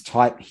 He's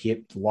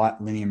tight-hipped, light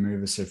linear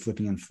mover, so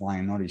flipping and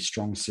flying not his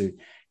strong suit.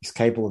 He's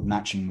capable of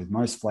matching with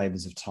most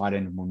flavors of tight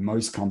end and we're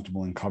most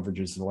comfortable in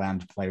coverages that allow him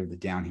to play with a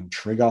downhill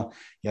trigger.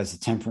 He has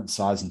the temperament,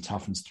 size, and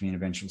toughness to be an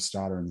eventual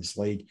starter in this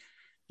league.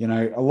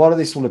 A lot of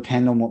this will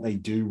depend on what they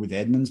do with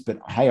Edmonds, but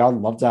hey, I'd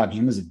love to have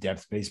him as a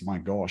depth piece. My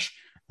gosh.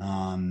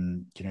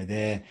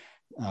 Their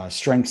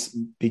strengths,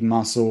 big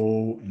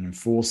muscle, an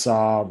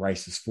enforcer,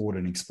 races forward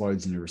and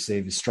explodes into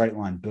receivers, straight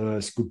line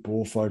burst, good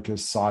ball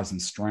focus, size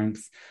and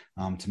strength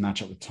to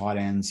match up with tight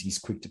ends. He's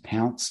quick to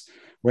pounce.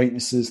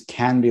 Weaknesses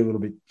can be a little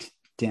bit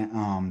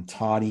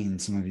tardy in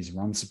some of his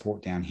run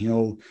support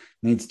downhill,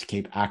 needs to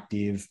keep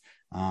active.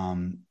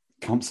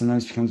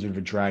 Sometimes becomes a bit of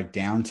a drag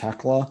down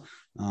tackler.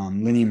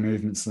 Linear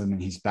movements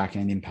limit his back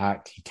end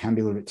impact. He can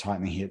be a little bit tight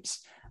in the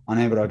hips,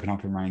 unable to open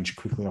up in range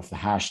quickly off the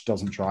hash,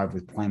 doesn't drive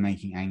with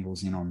playmaking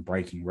angles in on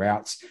breaking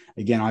routes.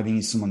 Again, I think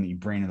he's someone that you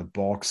bring in the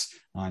box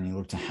and you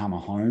look to hammer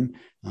home.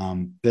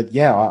 But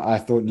yeah, I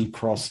thought Nick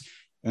Cross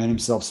earned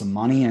himself some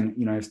money. And,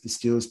 if the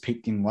Steelers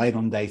picked him late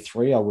on day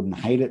 3, I wouldn't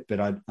hate it, but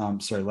late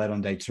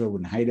on day 2, I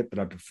wouldn't hate it, but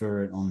I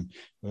prefer it on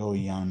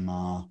early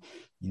on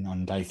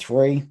day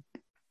 3.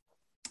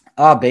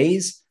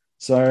 RBs.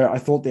 So I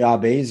thought the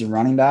RBs, the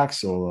running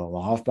backs or the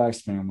halfbacks,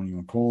 depending on what you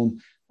want to call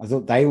them, I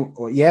thought they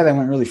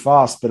went really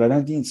fast, but I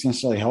don't think it's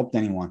necessarily helped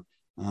anyone.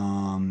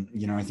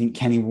 I think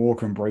Kenny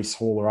Walker and Breece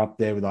Hall are up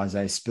there with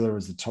Isaiah Spiller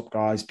as the top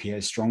guys.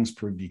 Pierre Strong's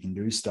proved you can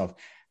do stuff,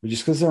 but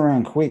just because they're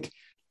around quick,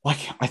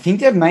 I think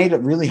they've made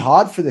it really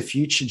hard for the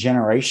future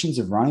generations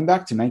of running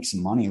back to make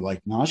some money.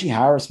 Like Najee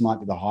Harris might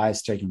be the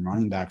highest taken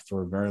running back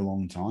for a very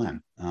long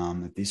time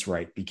at this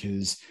rate,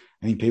 because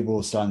I think people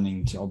are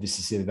starting to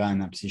obviously see the value in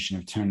that position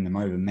of turning them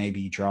over.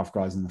 Maybe draft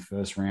guys in the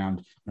first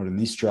round, not in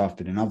this draft,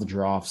 but in other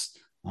drafts,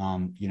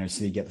 so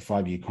you get the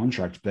 5-year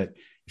contract. But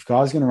if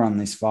guys are going to run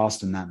this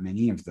fast and that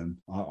many of them,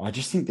 I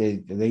just think they're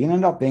going to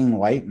end up being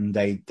late and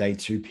day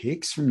 2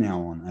 picks from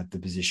now on at the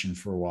position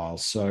for a while.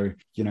 So,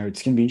 it's going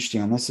to be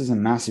interesting unless there's a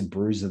massive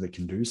bruiser that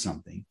can do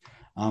something.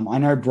 I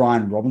know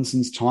Brian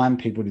Robinson's time,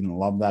 people didn't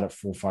love that at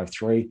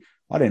 4.53.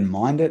 I didn't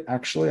mind it,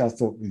 actually. I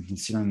thought,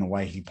 considering the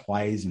way he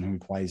plays and who he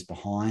plays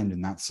behind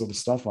and that sort of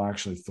stuff, I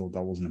actually thought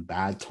that wasn't a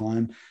bad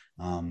time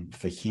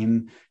for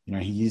him.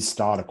 He is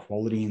starter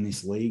quality in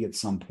this league at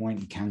some point.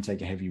 He can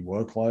take a heavy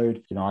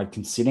workload. I'd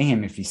consider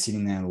him if he's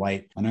sitting there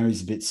late. I know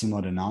he's a bit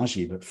similar to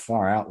Najee, but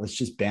far out, let's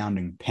just pound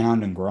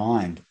and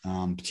grind,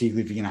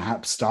 particularly if you're going to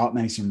have start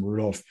Mason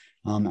Rudolph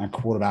at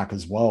quarterback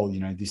as well.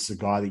 This is a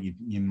guy that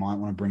you might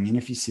want to bring in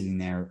if you're sitting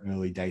there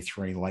early day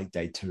 3, late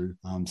day 2.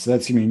 So that's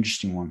going to be an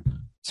interesting one.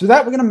 So with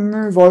that, we're going to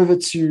move over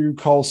to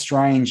Cole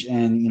Strange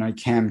and,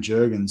 Cam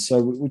Jurgens.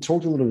 So we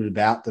talked a little bit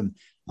about them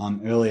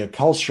earlier.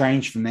 Cole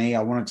Strange, for me,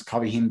 I wanted to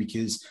cover him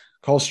because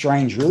Cole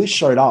Strange really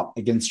showed up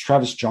against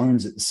Travis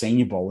Jones at the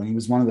Senior Bowl, and he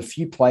was one of the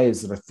few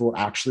players that I thought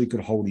actually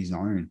could hold his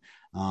own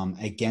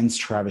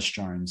against Travis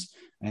Jones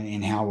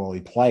and how well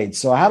he played.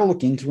 So I had a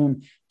look into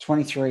him,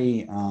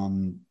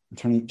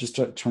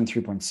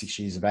 23.6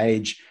 years of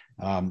age.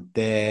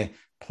 There,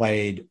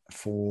 played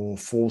for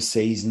 4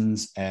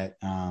 seasons at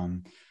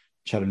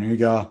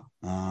Chattanooga.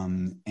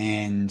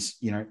 This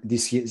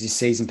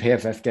season,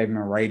 PFF gave him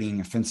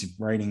offensive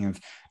rating of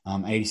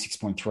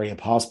 86.3, a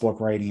pass block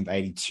rating of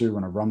 82,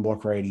 and a run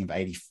block rating of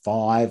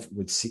 85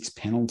 with 6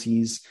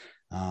 penalties.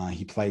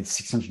 He played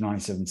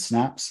 697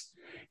 snaps.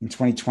 In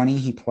 2020,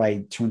 he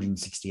played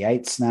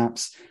 268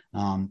 snaps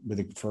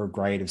for a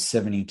grade of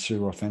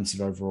 72 offensive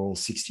overall,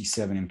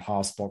 67 in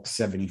pass block,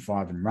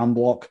 75 in run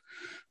block.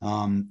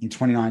 In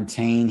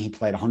 2019, he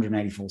played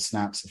 184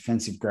 snaps,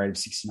 offensive grade of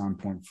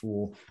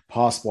 69.4,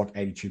 pass block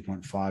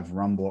 82.5,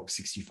 run block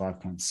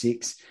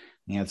 65.6.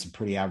 He had some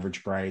pretty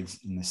average grades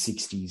in the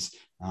 60s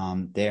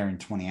there in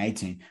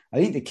 2018. I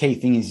think the key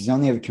thing is he's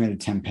only ever committed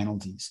 10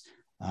 penalties.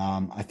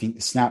 I think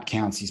the snap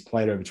counts, he's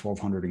played over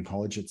 1,200 in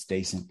college. It's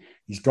decent.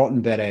 He's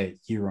gotten better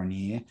year on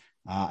year.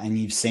 And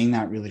you've seen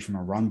that really from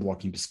a run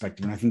blocking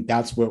perspective. And I think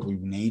that's what we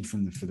need for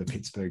the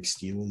Pittsburgh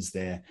Steelers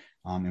there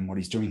and what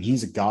he's doing.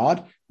 He's a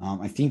guard.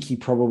 I think he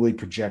probably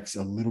projects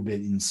a little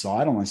bit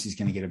inside unless he's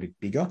going to get a bit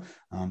bigger,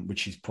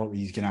 which he's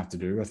going to have to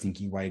do. I think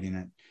he weighed in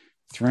at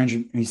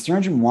 300. He's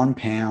 301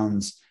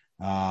 pounds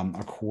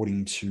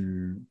according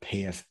to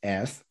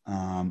PFF.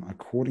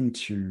 According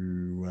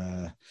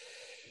to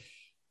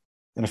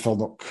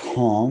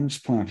NFL.com,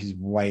 just pulling up his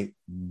weight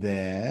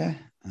there.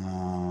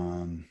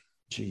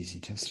 He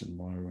tested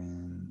low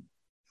in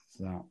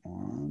that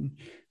one.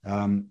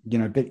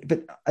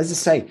 But as I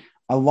say,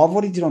 I love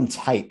what he did on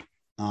tape.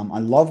 I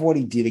love what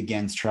he did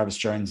against Travis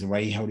Jones, the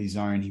way he held his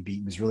own.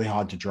 He was really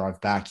hard to drive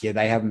back. Yeah,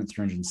 they have him at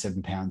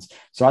 307 pounds.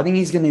 So I think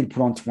he's going to need to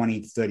put on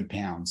 20 to 30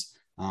 pounds.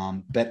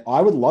 But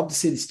I would love to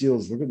see the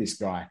Steelers look at this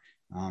guy.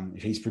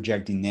 If he's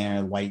projecting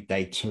there late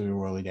day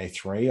 2, early day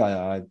 3,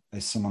 as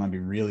someone I'd be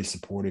really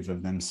supportive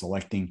of them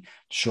selecting to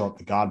shore up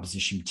the guard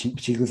position,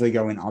 particularly if they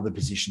go in other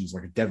positions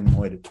like a Devin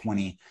Lloyd at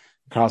 20,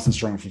 Carson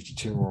Strong at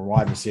 52, or a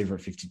wide receiver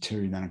at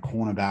 52, then a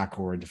cornerback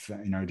or a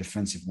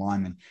defensive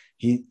lineman.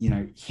 Him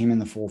in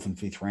the 4th and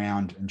 5th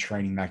round and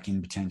trading back in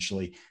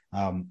potentially.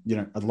 I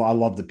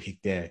love the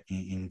pick there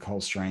in Cole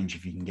Strange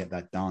if you can get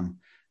that done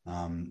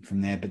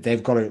from there. But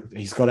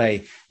he's got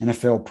a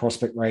NFL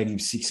prospect rating of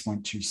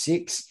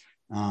 6.26.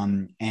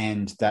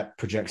 And that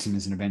projects him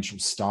as an eventual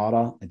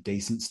starter, a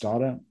decent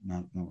starter,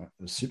 not a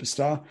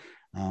superstar.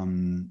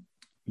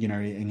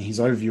 In his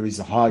overview, he's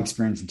a highly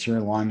experienced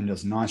interior lineman,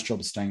 does a nice job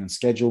of staying on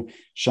schedule,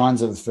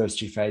 shines over the first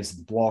 2 phases of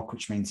the block,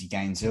 which means he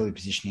gains early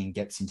positioning and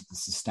gets into the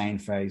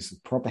sustained phase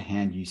with proper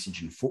hand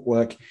usage and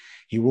footwork.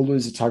 He will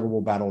lose a tug of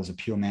war battle as a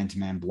pure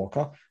man-to-man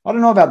blocker. I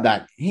don't know about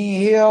that.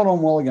 He held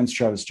on well against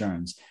Travis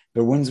Jones,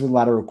 but wins with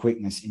lateral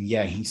quickness. And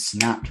yeah, he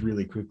snapped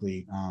really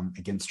quickly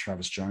against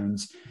Travis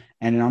Jones.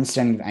 And an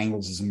understanding of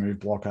angles as a move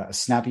blocker, a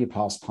snappier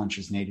pass punch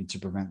is needed to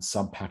prevent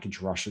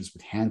sub-package rushes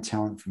with hand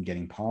talent from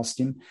getting past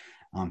him.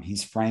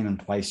 His frame and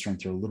play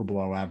strength are a little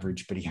below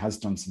average, but he has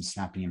done some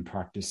snapping in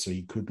practice, so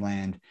he could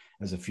land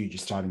as a future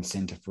starting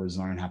center for a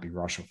zone-happy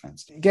rush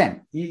offense.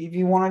 Again, if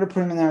you wanted to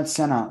put him in there at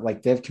center,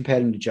 like they've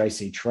compared him to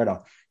JC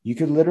Treader, you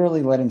could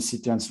literally let him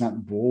sit there and snap the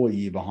ball a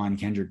year behind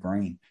Kendrick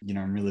Green,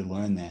 and really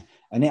learn there.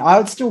 And I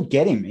would still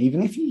get him,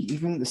 even if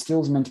the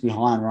Steelers are meant to be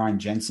high on Ryan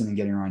Jensen and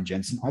getting Ryan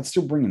Jensen, I'd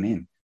still bring him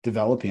in,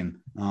 develop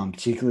him,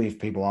 particularly if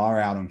people are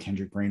out on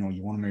Kendrick Green or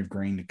you want to move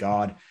Green to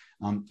guard.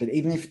 But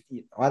even if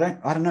I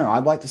don't know,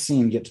 I'd like to see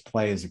him get to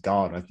play as a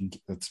guard. I think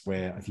that's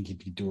where I think he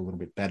could do a little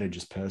bit better.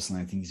 Just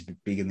personally, I think he's a bit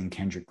bigger than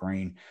Kendrick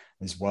Green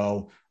as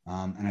well,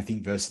 and I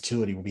think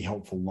versatility will be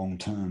helpful long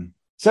term.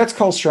 So that's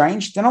Cole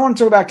Strange. Then I want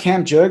to talk about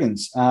Cam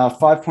Jurgens,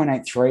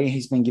 5.83.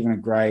 He's been given a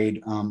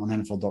grade on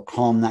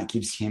NFL.com. That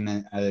gives him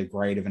a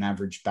grade of an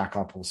average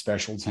backup or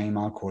special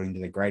teamer, according to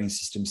the grading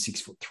system,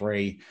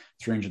 6'3",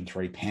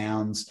 303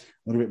 pounds.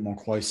 little bit more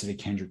closer to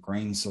Kendrick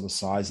Green's sort of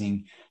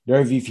sizing. The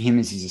overview for him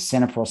is he's a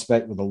center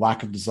prospect with a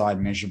lack of desired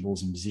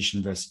measurables and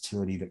position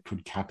versatility that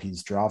could cap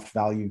his draft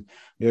value.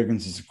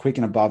 Jurgens is a quick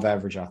and above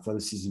average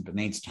athleticism, but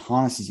needs to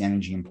harness his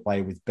energy and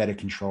play with better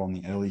control in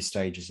the early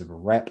stages of a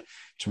rep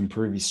to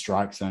improve his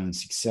strike zone and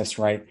success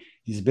rate.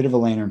 He's a bit of a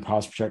leaner in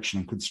pass protection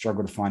and could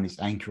struggle to find his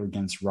anchor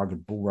against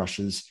rugged bull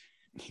rushes.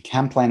 He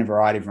can play in a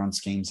variety of run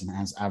schemes and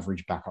has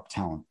average backup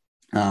talent.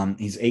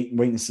 His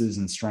weaknesses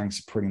and strengths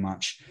are pretty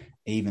much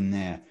even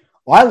there.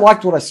 I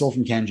liked what I saw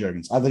from Cam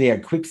Jurgens. I thought he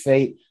had quick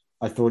feet.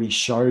 I thought he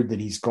showed that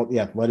he's got the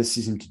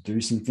athleticism to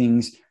do some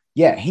things.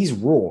 Yeah, he's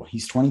raw.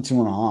 He's 22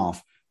 and a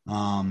half.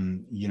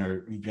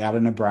 Out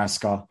of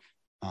Nebraska,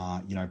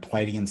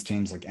 played against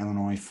teams like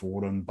Illinois,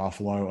 Fordham,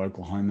 Buffalo,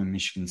 Oklahoma,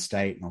 Michigan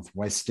State,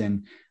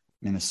 Northwestern,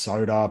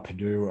 Minnesota,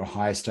 Purdue,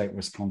 Ohio State,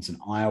 Wisconsin,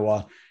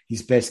 Iowa.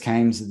 His best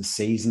games of the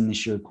season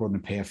this year,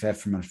 according to PFF,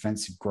 from an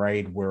offensive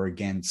grade were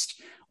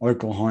against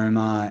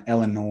Oklahoma,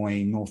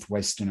 Illinois,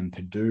 Northwestern, and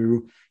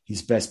Purdue.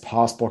 His best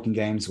pass blocking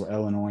games were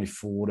Illinois,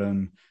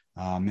 Fordham,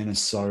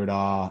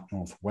 Minnesota,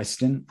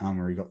 Northwestern,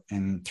 where he got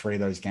in 3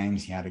 of those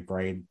games. He had a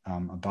grade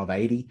above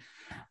 80.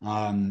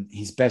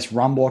 His best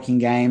run blocking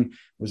game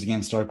was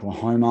against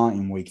Oklahoma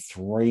in week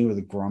 3 with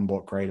a run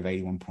block grade of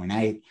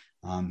 81.8.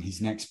 His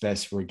next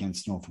best were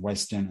against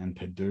Northwestern and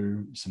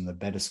Purdue, some of the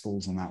better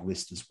schools on that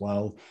list as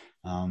well.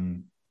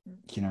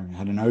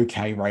 Had an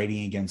okay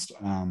rating against,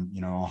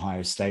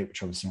 Ohio State,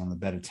 which obviously one of the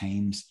better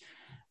teams.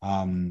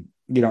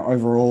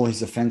 Overall,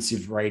 his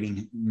offensive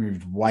rating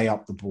moved way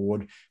up the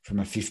board from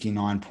a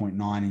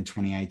 59.9 in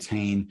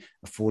 2018,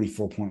 a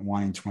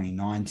 44.1 in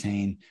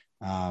 2019,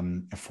 a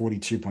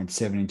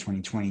 42.7 in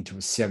 2020 to a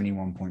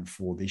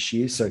 71.4 this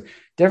year. So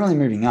definitely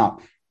moving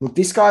up. Look,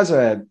 this guy's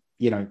a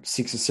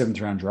 6th or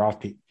 7th round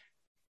draft pick,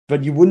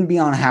 but you wouldn't be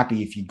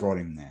unhappy if you got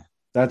him there.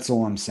 That's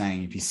all I'm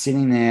saying. If he's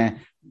sitting there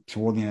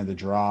toward the end of the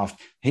draft,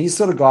 he's the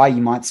sort of guy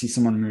you might see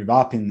someone move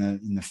up in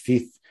the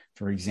 5th,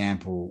 for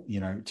example,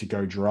 to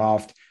go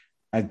draft.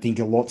 I think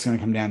a lot's going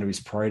to come down to his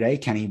pro day.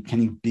 Can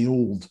he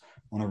build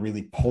on a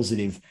really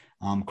positive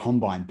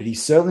combine? But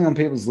he's certainly on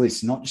people's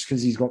lists, not just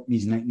because he's got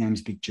his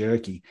nickname's Big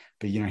Jerky,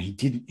 but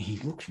he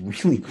looked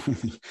really,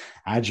 really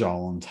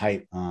agile on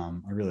tape. I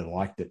really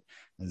liked it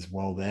as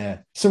well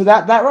there. So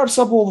that wraps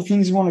up all the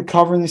things we want to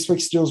cover in this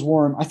week's Steelers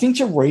War Room. I think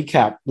to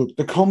recap, look,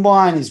 the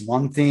combine is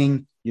one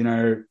thing.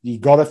 You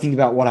got to think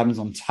about what happens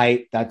on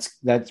tape.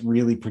 That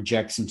really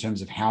projects in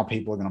terms of how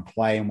people are going to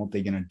play and what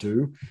they're going to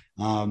do.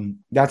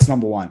 That's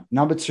number one.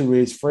 Number two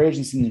is free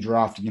agents in the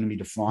draft are going to be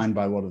defined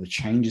by a lot of the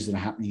changes that are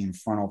happening in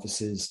front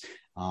offices.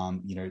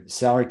 The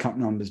salary cap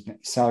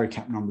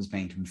numbers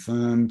being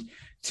confirmed,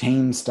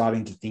 teams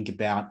starting to think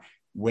about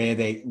where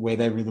they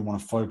really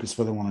want to focus,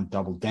 where they want to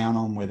double down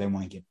on, where they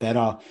want to get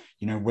better.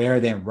 Where are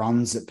their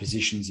runs at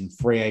positions in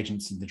free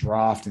agents in the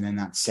draft, and then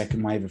that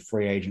second wave of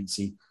free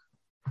agency.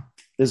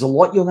 There's a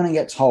lot you're going to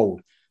get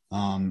told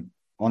when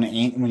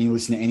you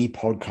listen to any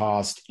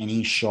podcast,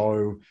 any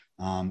show,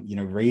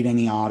 read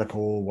any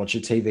article, watch a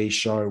TV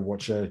show,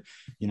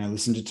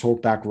 listen to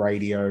talkback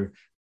radio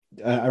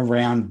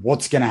around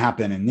what's going to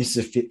happen. And this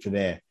is a fit for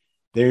there.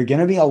 There are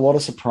going to be a lot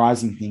of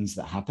surprising things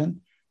that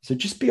happen. So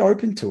just be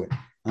open to it.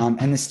 And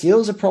the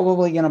Steelers are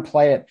probably going to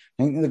play it.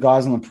 I think the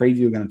guys on the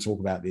preview are going to talk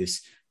about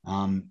this.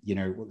 What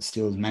the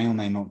Steelers may or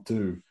may not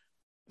do.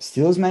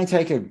 Steelers may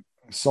take a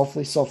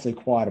softly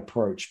quiet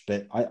approach,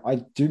 but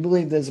I do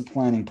believe there's a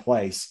plan in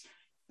place.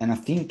 And I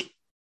think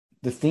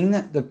the thing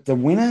that the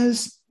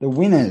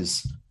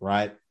winners,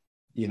 right?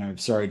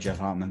 Sorry, Jeff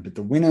Hartman, but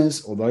the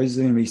winners, or those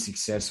that are going to be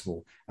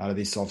successful out of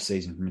this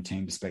offseason from a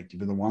team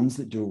perspective, are the ones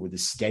that do it with a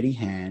steady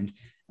hand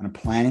and a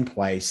plan in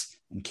place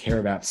and care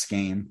about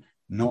scheme,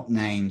 not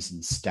names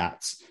and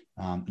stats.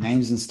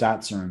 Names and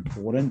stats are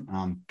important.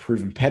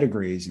 Proven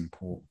pedigree is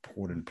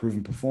important.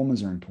 Proven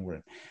performers are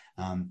important.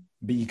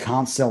 But you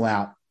can't sell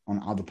out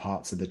on other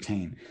parts of the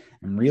team.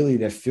 And really,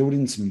 they've filled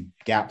in some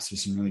gaps with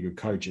some really good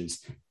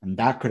coaches. And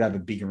that could have a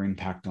bigger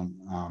impact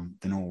on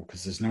than all,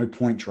 because there's no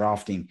point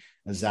drafting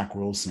a Zach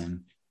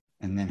Wilson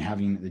and then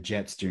having the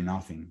Jets do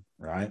nothing,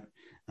 right?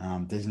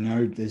 There's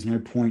no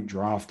point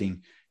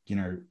drafting,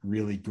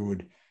 really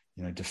good,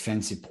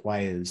 defensive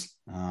players,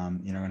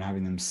 and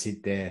having them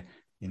sit there,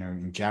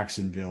 in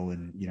Jacksonville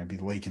and, be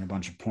leaking a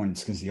bunch of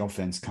points because the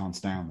offense can't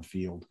stay on the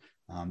field.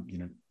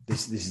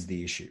 This is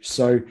the issue.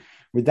 So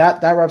with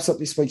that wraps up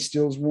this week's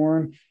Steelers War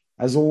Room.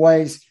 As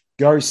always,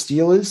 go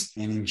Steelers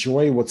and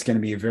enjoy what's going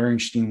to be a very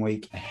interesting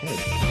week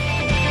ahead.